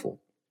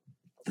beautiful.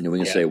 We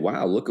can say,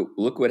 wow,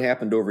 look what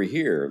happened over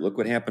here. Look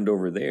what happened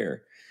over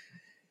there.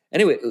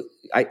 Anyway,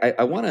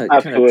 I want to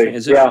kind of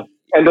transition. Yeah.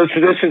 And those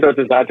traditions are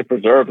designed to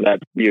preserve that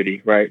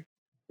beauty, right?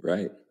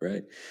 Right.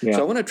 Yeah. So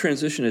I want to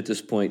transition at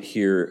this point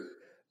here,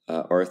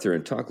 Arthur,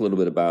 and talk a little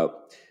bit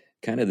about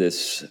kind of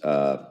this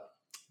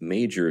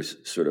major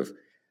sort of,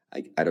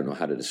 I don't know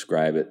how to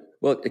describe it.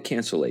 Well, a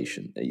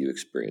cancellation that you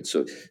experienced.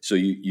 So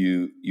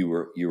you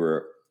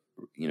were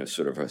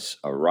sort of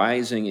a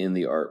rising in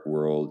the art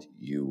world.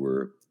 You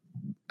were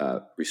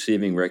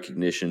receiving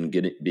recognition,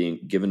 being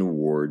given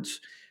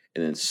awards,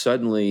 and then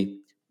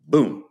suddenly,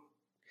 boom,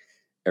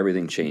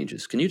 everything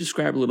changes. Can you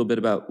describe a little bit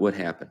about what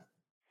happened?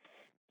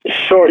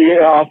 Sure.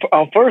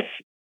 I'll first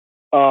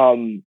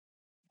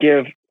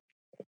give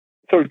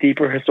sort of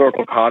deeper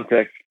historical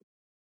context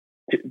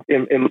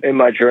in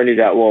my journey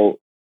that will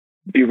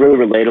be really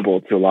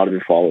relatable to a lot of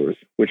your followers,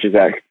 which is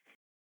that,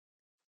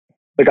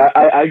 like,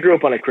 I grew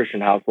up on a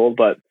Christian household,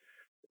 but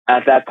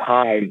at that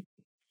time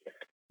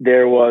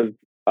the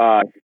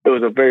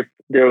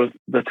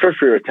church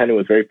we were attending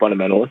was very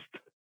fundamentalist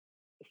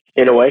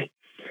in a way,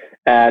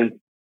 and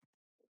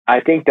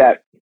I think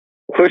that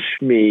pushed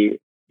me.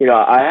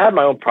 I had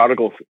my own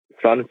prodigal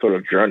son sort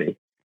of journey.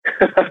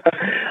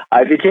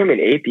 I became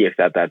an atheist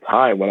at that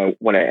time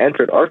when I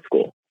entered art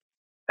school.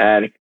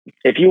 And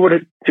if you were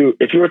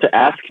to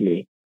ask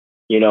me,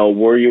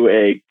 are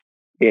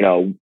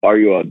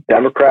you a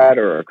Democrat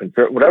or a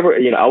conservative, whatever,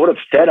 I would have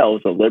said I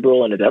was a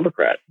liberal and a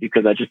Democrat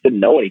because I just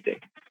didn't know anything.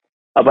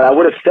 But I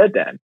would have said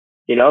that,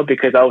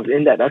 because I was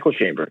in that echo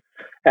chamber.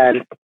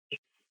 And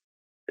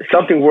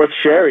something worth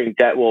sharing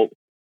that will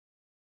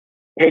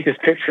paint this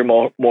picture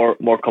more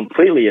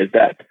completely is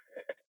that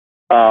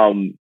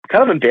kind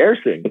of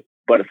embarrassing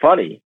but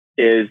funny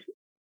is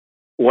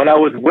when I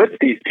was with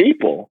these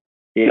people,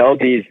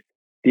 these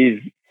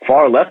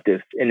far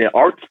leftists in the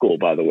art school,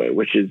 by the way,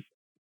 which is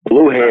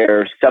blue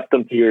hair,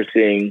 septum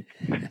piercing,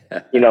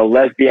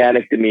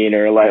 lesbianic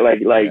demeanor, like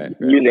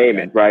you name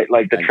it, right?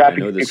 Like the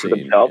traffic speak for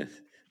themselves.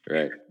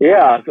 Right.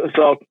 Yeah.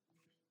 So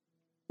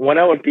when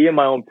I would be in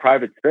my own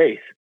private space,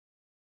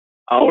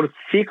 I would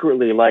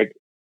secretly, like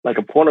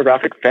a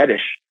pornographic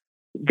fetish,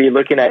 be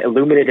looking at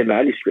illuminated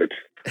manuscripts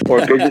or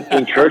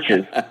visiting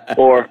churches,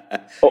 or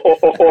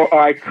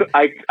I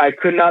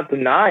could not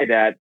deny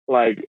that,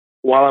 like,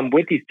 while I'm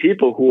with these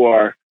people who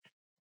are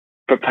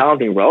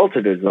propounding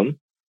relativism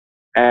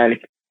and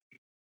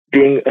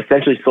being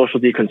essentially social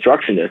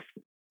deconstructionist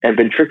and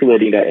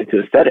ventriculating that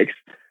into aesthetics,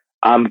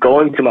 I'm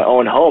going to my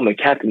own home and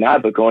can't deny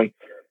but going,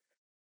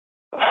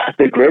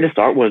 the greatest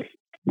art was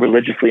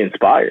religiously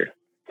inspired.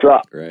 So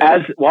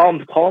while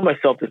I'm calling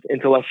myself this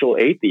intellectual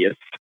atheist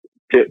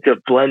to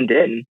blend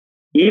in,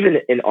 even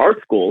in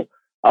art school,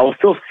 I was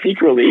still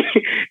secretly,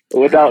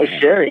 without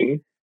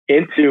sharing,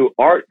 into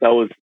art that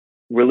was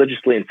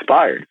religiously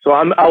inspired. So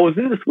I was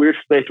in this weird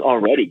space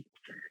already.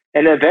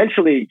 And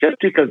eventually, just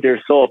because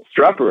they're so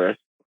obstreperous,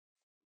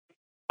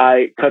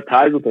 I cut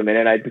ties with them,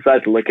 and I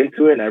decided to look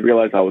into it, and I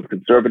realized I was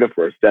conservative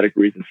for aesthetic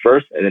reasons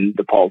first, and then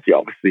the policy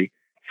obviously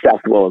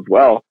stacked well as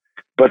well.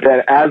 But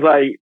then as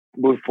I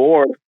moved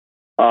forward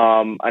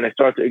and I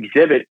started to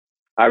exhibit,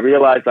 I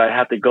realized I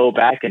had to go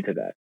back into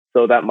that.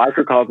 So that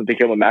microcosm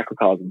became a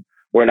macrocosm,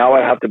 where now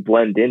I have to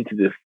blend into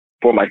this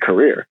for my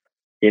career.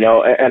 And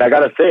I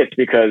got to say, it's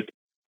because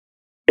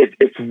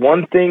it's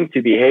one thing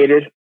to be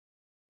hated,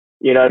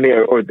 you know what I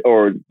mean,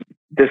 or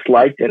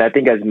disliked. And I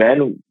think as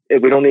men,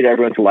 we don't need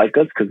everyone to like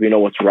us because we know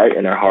what's right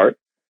in our heart.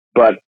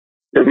 But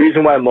the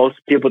reason why most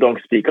people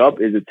don't speak up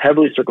is it's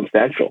heavily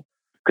circumstantial,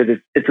 because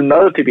it's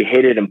another to be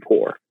hated and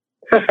poor.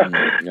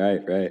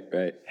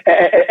 Right.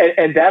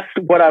 And that's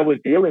what I was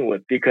dealing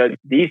with, because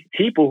these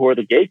people who are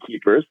the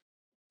gatekeepers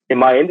in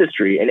my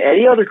industry, and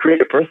any other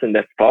creative person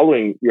that's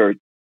following your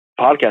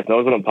podcast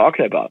knows what I'm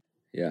talking about.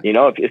 Yeah.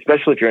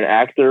 Especially if you're an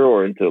actor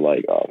or into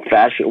like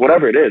fashion,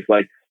 whatever it is.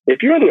 Like,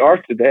 if you're in the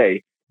arts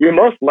today, you're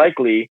most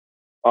likely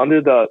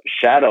under the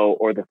shadow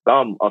or the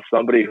thumb of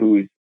somebody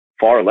who's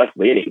far left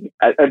leaning,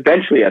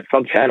 eventually at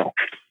some channel.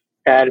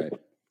 And,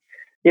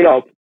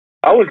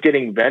 I was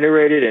getting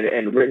venerated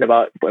and written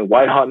about in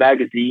White Hot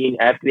Magazine,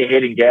 Anthony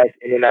Hayden Guest,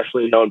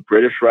 internationally known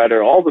British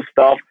writer, all the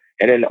stuff,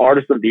 and then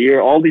Artist of the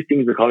Year. All these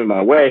things were coming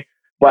my way.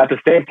 But at the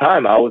same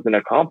time, I was in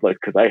a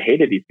conflict because I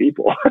hated these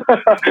people. I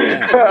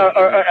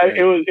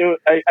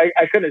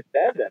couldn't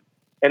stand them.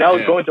 And I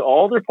was going to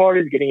all their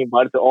parties, getting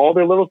invited to all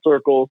their little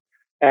circles.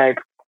 And,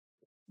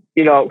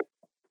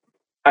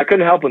 I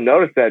couldn't help but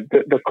notice that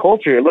the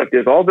culture, look,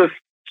 there's all this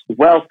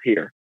wealth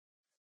here.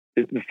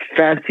 There's this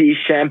fancy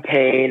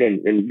champagne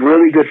and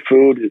really good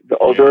food. The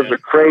hors d'oeuvres are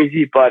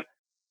crazy, but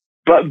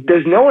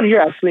there's no one here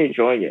actually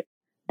enjoying it.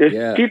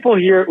 There's people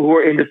here who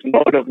are in this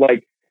mode of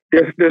like,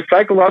 their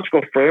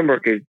psychological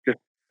framework is just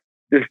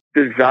this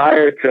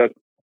desire to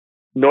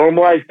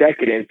normalize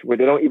decadence where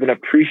they don't even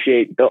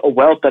appreciate the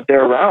wealth that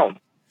they're around.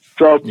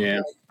 So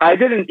I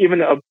didn't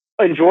even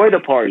enjoy the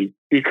party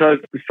because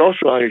the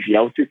social energy,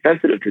 I was too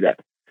sensitive to that.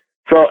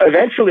 So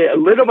eventually,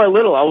 little by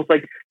little, I was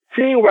like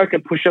seeing where I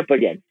can push up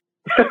again.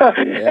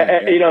 And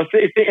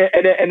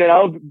then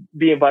I'll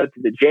be invited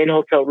to the Jane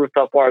Hotel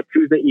rooftop bar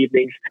Tuesday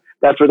evenings.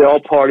 That's where they all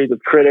party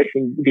with critics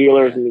and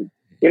dealers and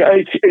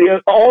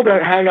all the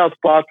hangout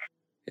spots.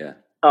 Yeah.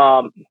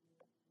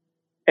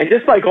 And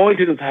just like going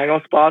to those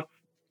hangout spots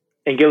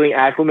and getting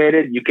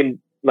acclimated, you can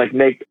like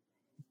make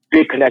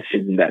big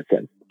connections in that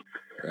sense.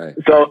 Right.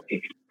 So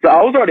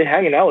I was already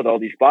hanging out with all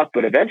these spots,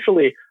 but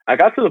eventually I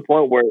got to the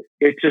point where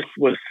it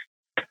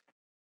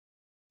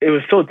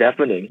was so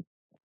deafening,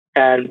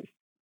 and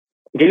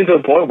getting to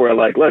the point where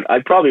like, look, I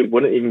probably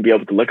wouldn't even be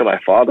able to look at my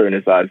father in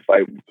his eyes if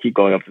I keep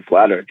going up this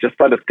ladder, just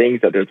by the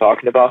things that they're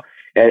talking about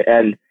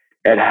and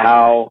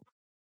how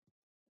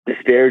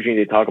disparaging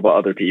they talk about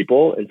other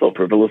people and so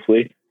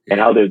frivolously, and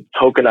how they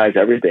tokenize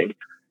everything.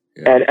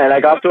 Yeah. And I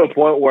got to a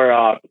point where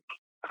I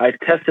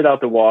tested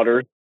out the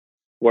water,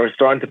 where I'm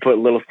starting to put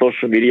little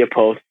social media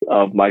posts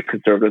of my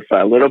conservative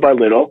side, little by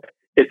little.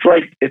 It's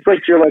like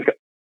you're like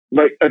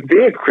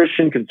being a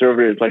Christian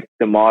conservative is like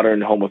the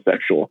modern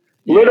homosexual.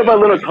 Little by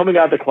little, coming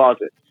out of the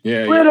closet.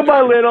 Little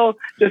by little,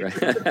 just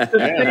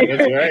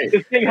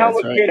seeing how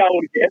much hate I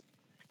would get.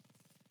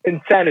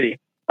 Insanity.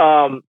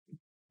 And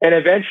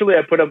eventually,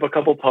 I put up a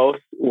couple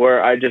posts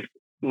where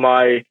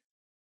my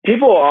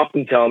people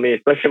often tell me,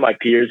 especially my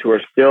peers who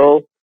are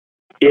still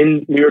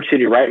in New York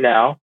City right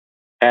now,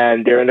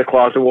 and they're in the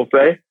closet, we'll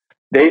say,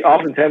 they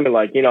often tell me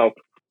like,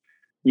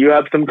 you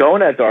have some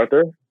gonads,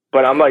 Arthur.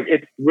 But I'm like,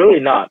 it's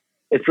really not.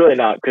 It's really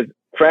not, because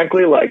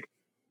frankly, like,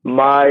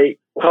 my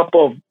cup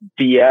of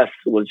BS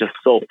was just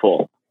so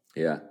full.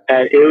 Yeah.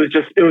 And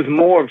it was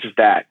more of just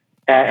that.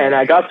 And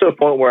I got to a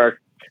point where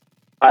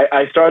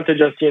I started to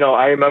just,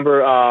 I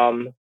remember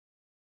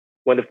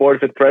when the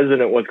 45th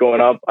president was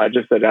going up, I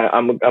just said,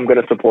 I'm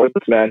going to support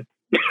this man.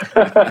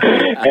 and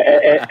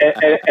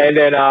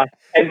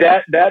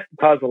that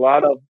caused a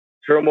lot of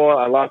turmoil.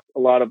 I lost a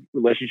lot of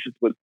relationships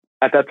with,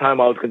 at that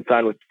time I was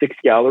consigned with 6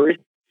 galleries,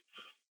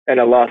 and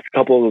I lost a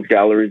couple of those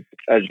galleries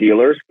as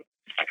dealers.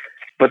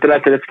 But then I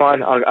said, it's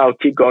fine. I'll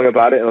keep going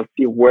about it and I'll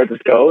see where this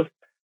goes.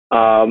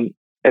 And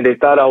they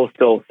thought I was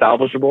still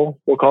salvageable,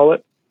 we'll call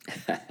it.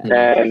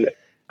 And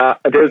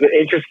there's an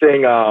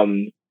interesting,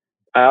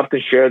 I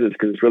often share this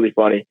because it's really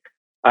funny.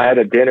 I had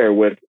a dinner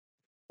with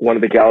one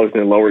of the galleries in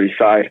the Lower East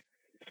Side,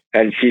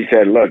 and she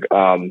said, look,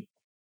 I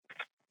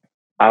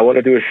want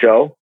to do a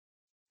show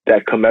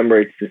that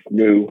commemorates this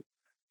new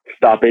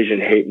Stop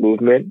Asian Hate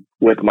movement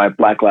with my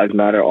Black Lives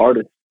Matter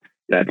artists.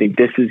 And I think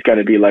this is going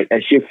to be like,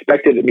 and she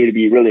expected me to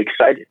be really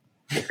excited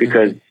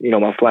because,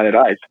 my slanted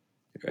eyes.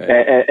 Right.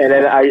 And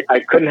then I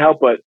couldn't help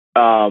but,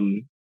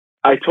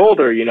 I told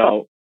her,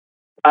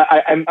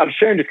 I'm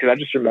sharing this because I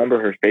just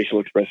remember her facial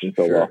expression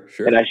so well.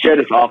 Sure. And I share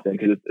this often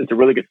because it's a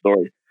really good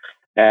story.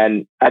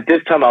 And at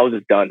this time, I was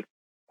just done.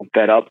 I'm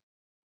fed up.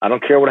 I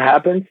don't care what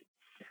happens.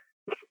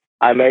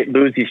 I might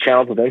lose these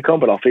channels of income,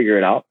 but I'll figure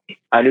it out.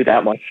 I knew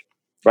that much,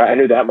 right? I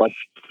knew that much.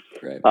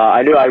 Right.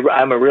 I knew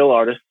I'm a real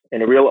artist,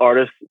 and a real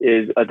artist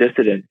is a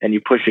dissident, and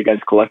you push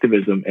against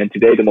collectivism. And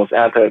today, the most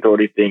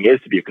anti-authority thing is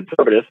to be a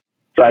conservative.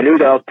 So I knew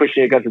that I was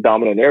pushing against the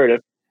dominant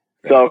narrative.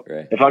 So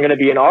if I'm going to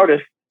be an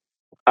artist,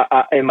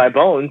 in my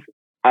bones,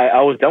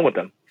 I was done with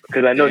them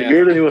because I know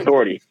you're the new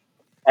authority.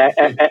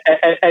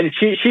 And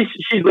she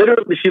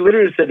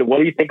literally said, "What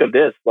do you think of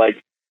this?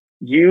 Like,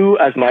 you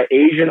as my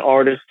Asian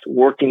artist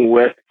working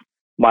with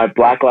my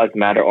Black Lives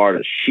Matter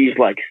artist." She's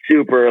like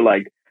super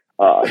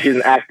she's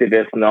an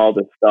activist and all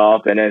this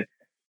stuff. And then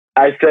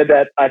I said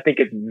that I think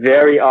it's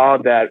very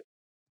odd that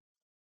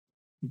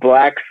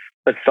Blacks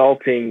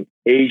assaulting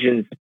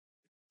Asians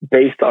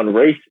based on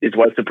race is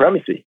white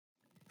supremacy.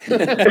 And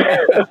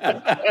there's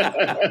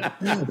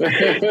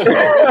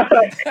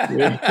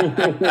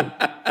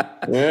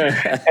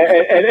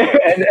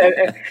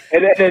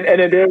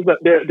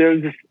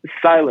this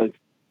silence,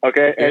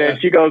 okay? And then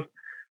she goes,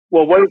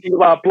 "Well, what do you think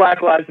about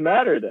Black Lives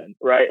Matter then?"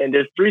 Right? And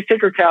there's 3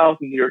 sacred cows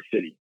in New York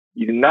City.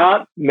 You do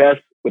not mess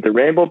with the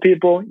rainbow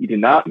people. You do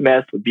not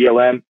mess with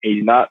BLM. And you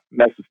do not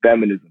mess with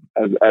feminism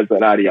as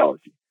an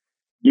ideology.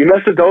 You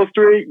mess with those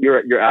 3,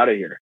 you're out of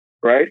here,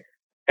 right?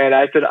 And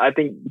I said, I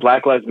think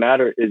Black Lives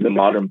Matter is a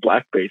modern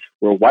blackface,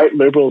 where white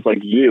liberals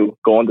like you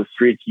go on the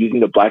streets using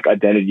the Black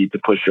identity to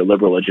push your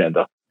liberal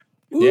agenda.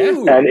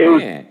 Ooh, and it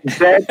was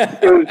dead.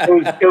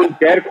 It was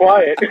dead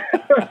quiet.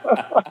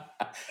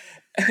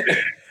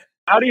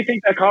 How do you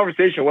think that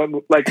conversation went?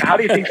 Like, how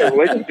do you think the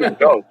relationship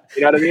goes?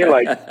 You know what I mean?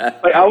 Like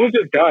I was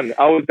just done.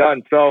 I was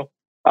done. So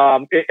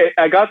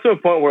I got to a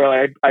point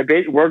where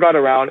word got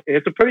around, and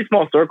it's a pretty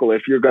small circle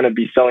if you're going to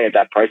be selling at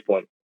that price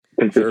point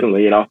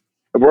consistently. Sure.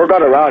 Word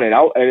got around, and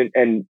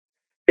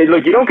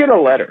look, you don't get a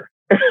letter.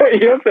 You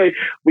don't say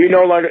we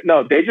no longer.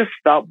 No, they just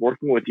stop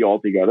working with you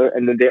altogether,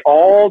 and then they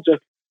all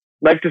just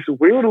like this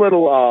weird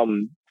little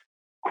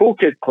cool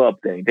kid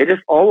club thing. They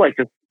just all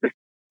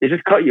they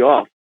just cut you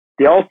off.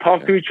 They all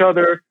talk to each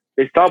other.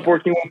 They stop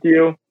working with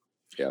you,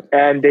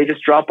 and they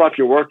just drop off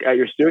your work at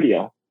your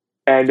studio,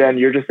 and then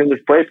you're just in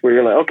this place where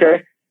you're like,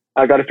 okay,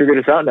 I got to figure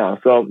this out now.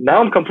 So now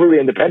I'm completely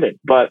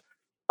independent, but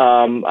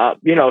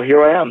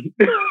here I am.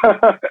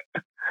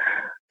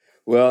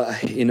 Well,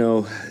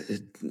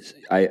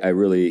 I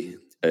really,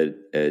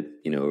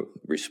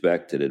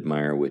 respect and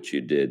admire what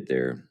you did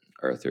there,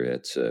 Arthur.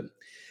 It's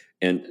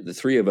and the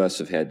 3 of us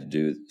have had to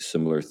do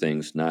similar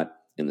things, not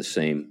in the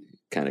same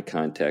kind of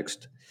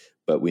context,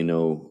 but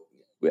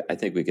I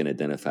think we can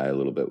identify a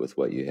little bit with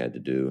what you had to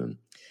do, and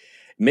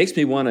it makes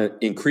me want to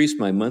increase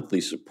my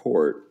monthly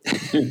support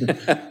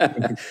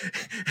to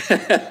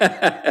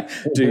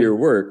your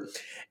work.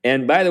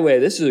 And by the way,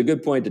 this is a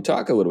good point to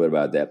talk a little bit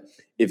about that.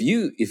 If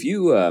you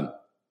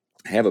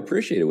have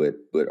appreciated what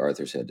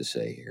Arthur's had to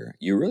say here,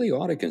 you really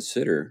ought to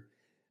consider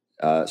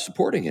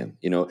supporting him.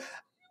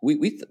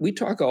 We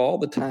talk all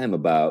the time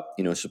about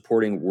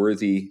supporting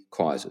worthy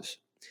causes,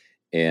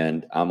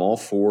 and I'm all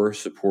for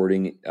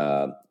supporting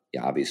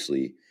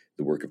obviously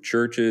the work of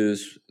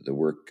churches, the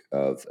work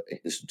of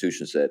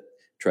institutions that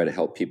try to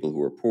help people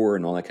who are poor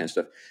and all that kind of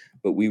stuff.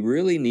 But we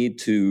really need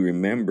to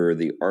remember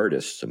the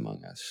artists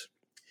among us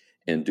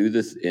and do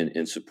this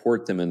and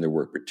support them in their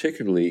work,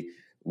 particularly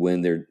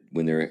when they're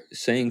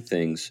saying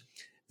things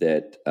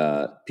that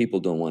people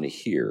don't want to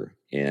hear.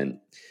 And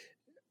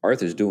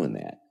Arthur's doing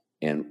that.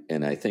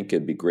 And I think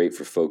it'd be great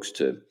for folks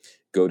to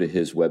go to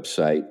his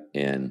website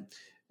and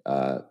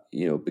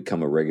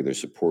become a regular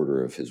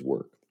supporter of his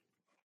work.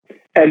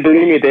 And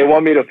believe me, they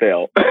want me to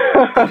fail.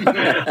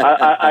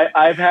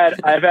 I've had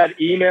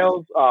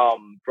emails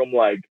from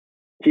like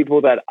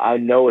people that I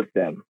know it's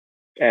them,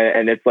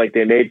 and it's like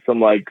they made some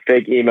like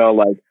fake email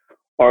like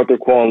Arthur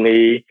Kwon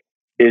Lee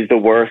is the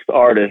worst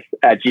artist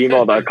at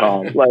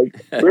gmail.com.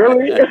 Like,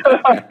 really?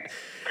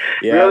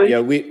 Yeah, really? Yeah.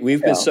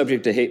 We've been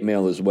subject to hate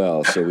mail as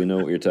well, so we know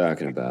what you're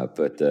talking about.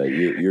 But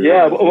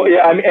you're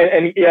I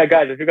mean, and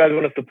guys, if you guys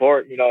want to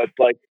support, it's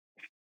like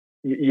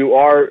you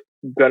are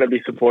going to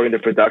be supporting the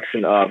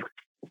production of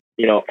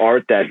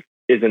art that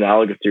is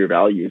analogous to your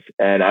values,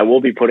 and I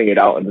will be putting it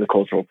out in the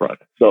cultural front.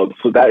 So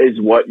that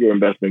is what your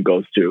investment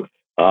goes to.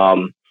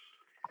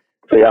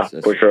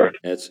 For sure.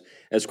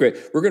 That's great.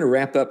 We're going to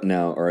wrap up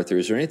now, Arthur.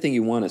 Is there anything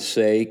you want to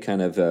say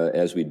kind of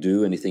as we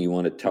do? Anything you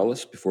want to tell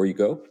us before you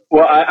go?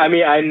 Well, I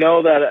mean, I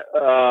know that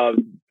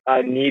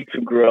I need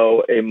to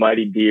grow a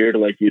mighty beard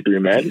like you three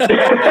men.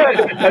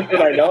 That's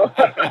what I know.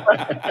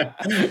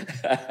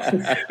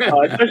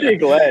 Especially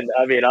Glenn.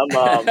 I mean, I'm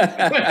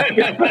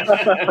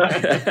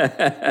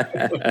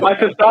my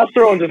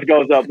testosterone just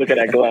goes up looking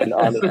at Glenn,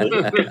 honestly.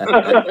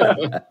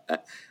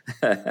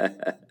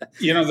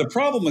 The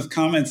problem with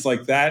comments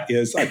like that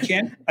is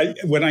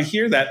when I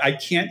hear that, I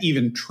can't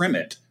even trim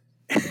it.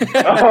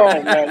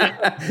 Oh,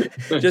 man.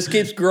 Just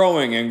keeps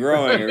growing and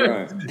growing and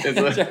growing.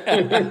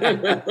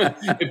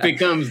 It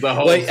becomes the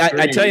whole. Well,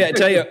 I tell you,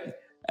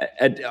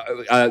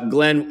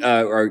 Glenn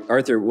or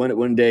Arthur,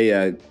 one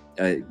day,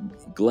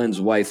 Glenn's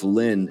wife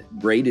Lynn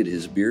braided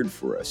his beard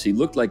for us. He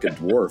looked like a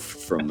dwarf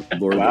from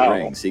Lord of the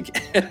Rings.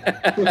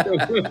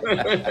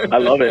 I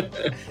love it.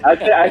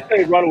 I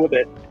say run with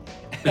it.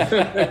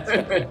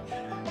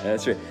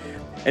 That's right.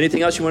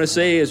 Anything else you want to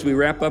say as we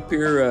wrap up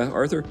here,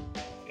 Arthur?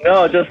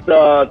 No, just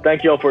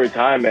thank you all for your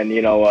time, and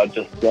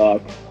just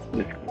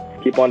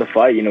keep on the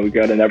fight. We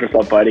got to never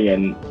stop fighting,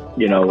 and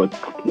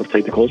let's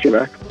take the culture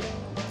back.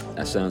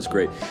 That sounds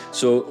great.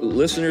 So,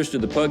 listeners to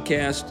the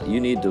podcast, you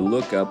need to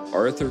look up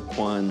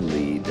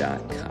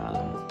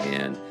arthurquanlee.com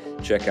and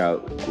check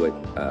out what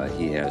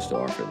he has to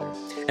offer there.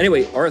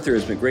 Anyway, Arthur,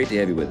 it's been great to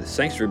have you with us.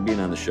 Thanks for being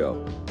on the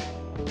show.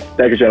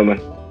 Thank you,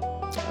 gentlemen.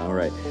 All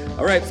right,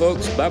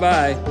 folks.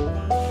 Bye-bye.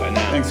 Bye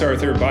now. Thanks,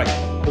 Arthur.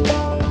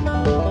 Bye.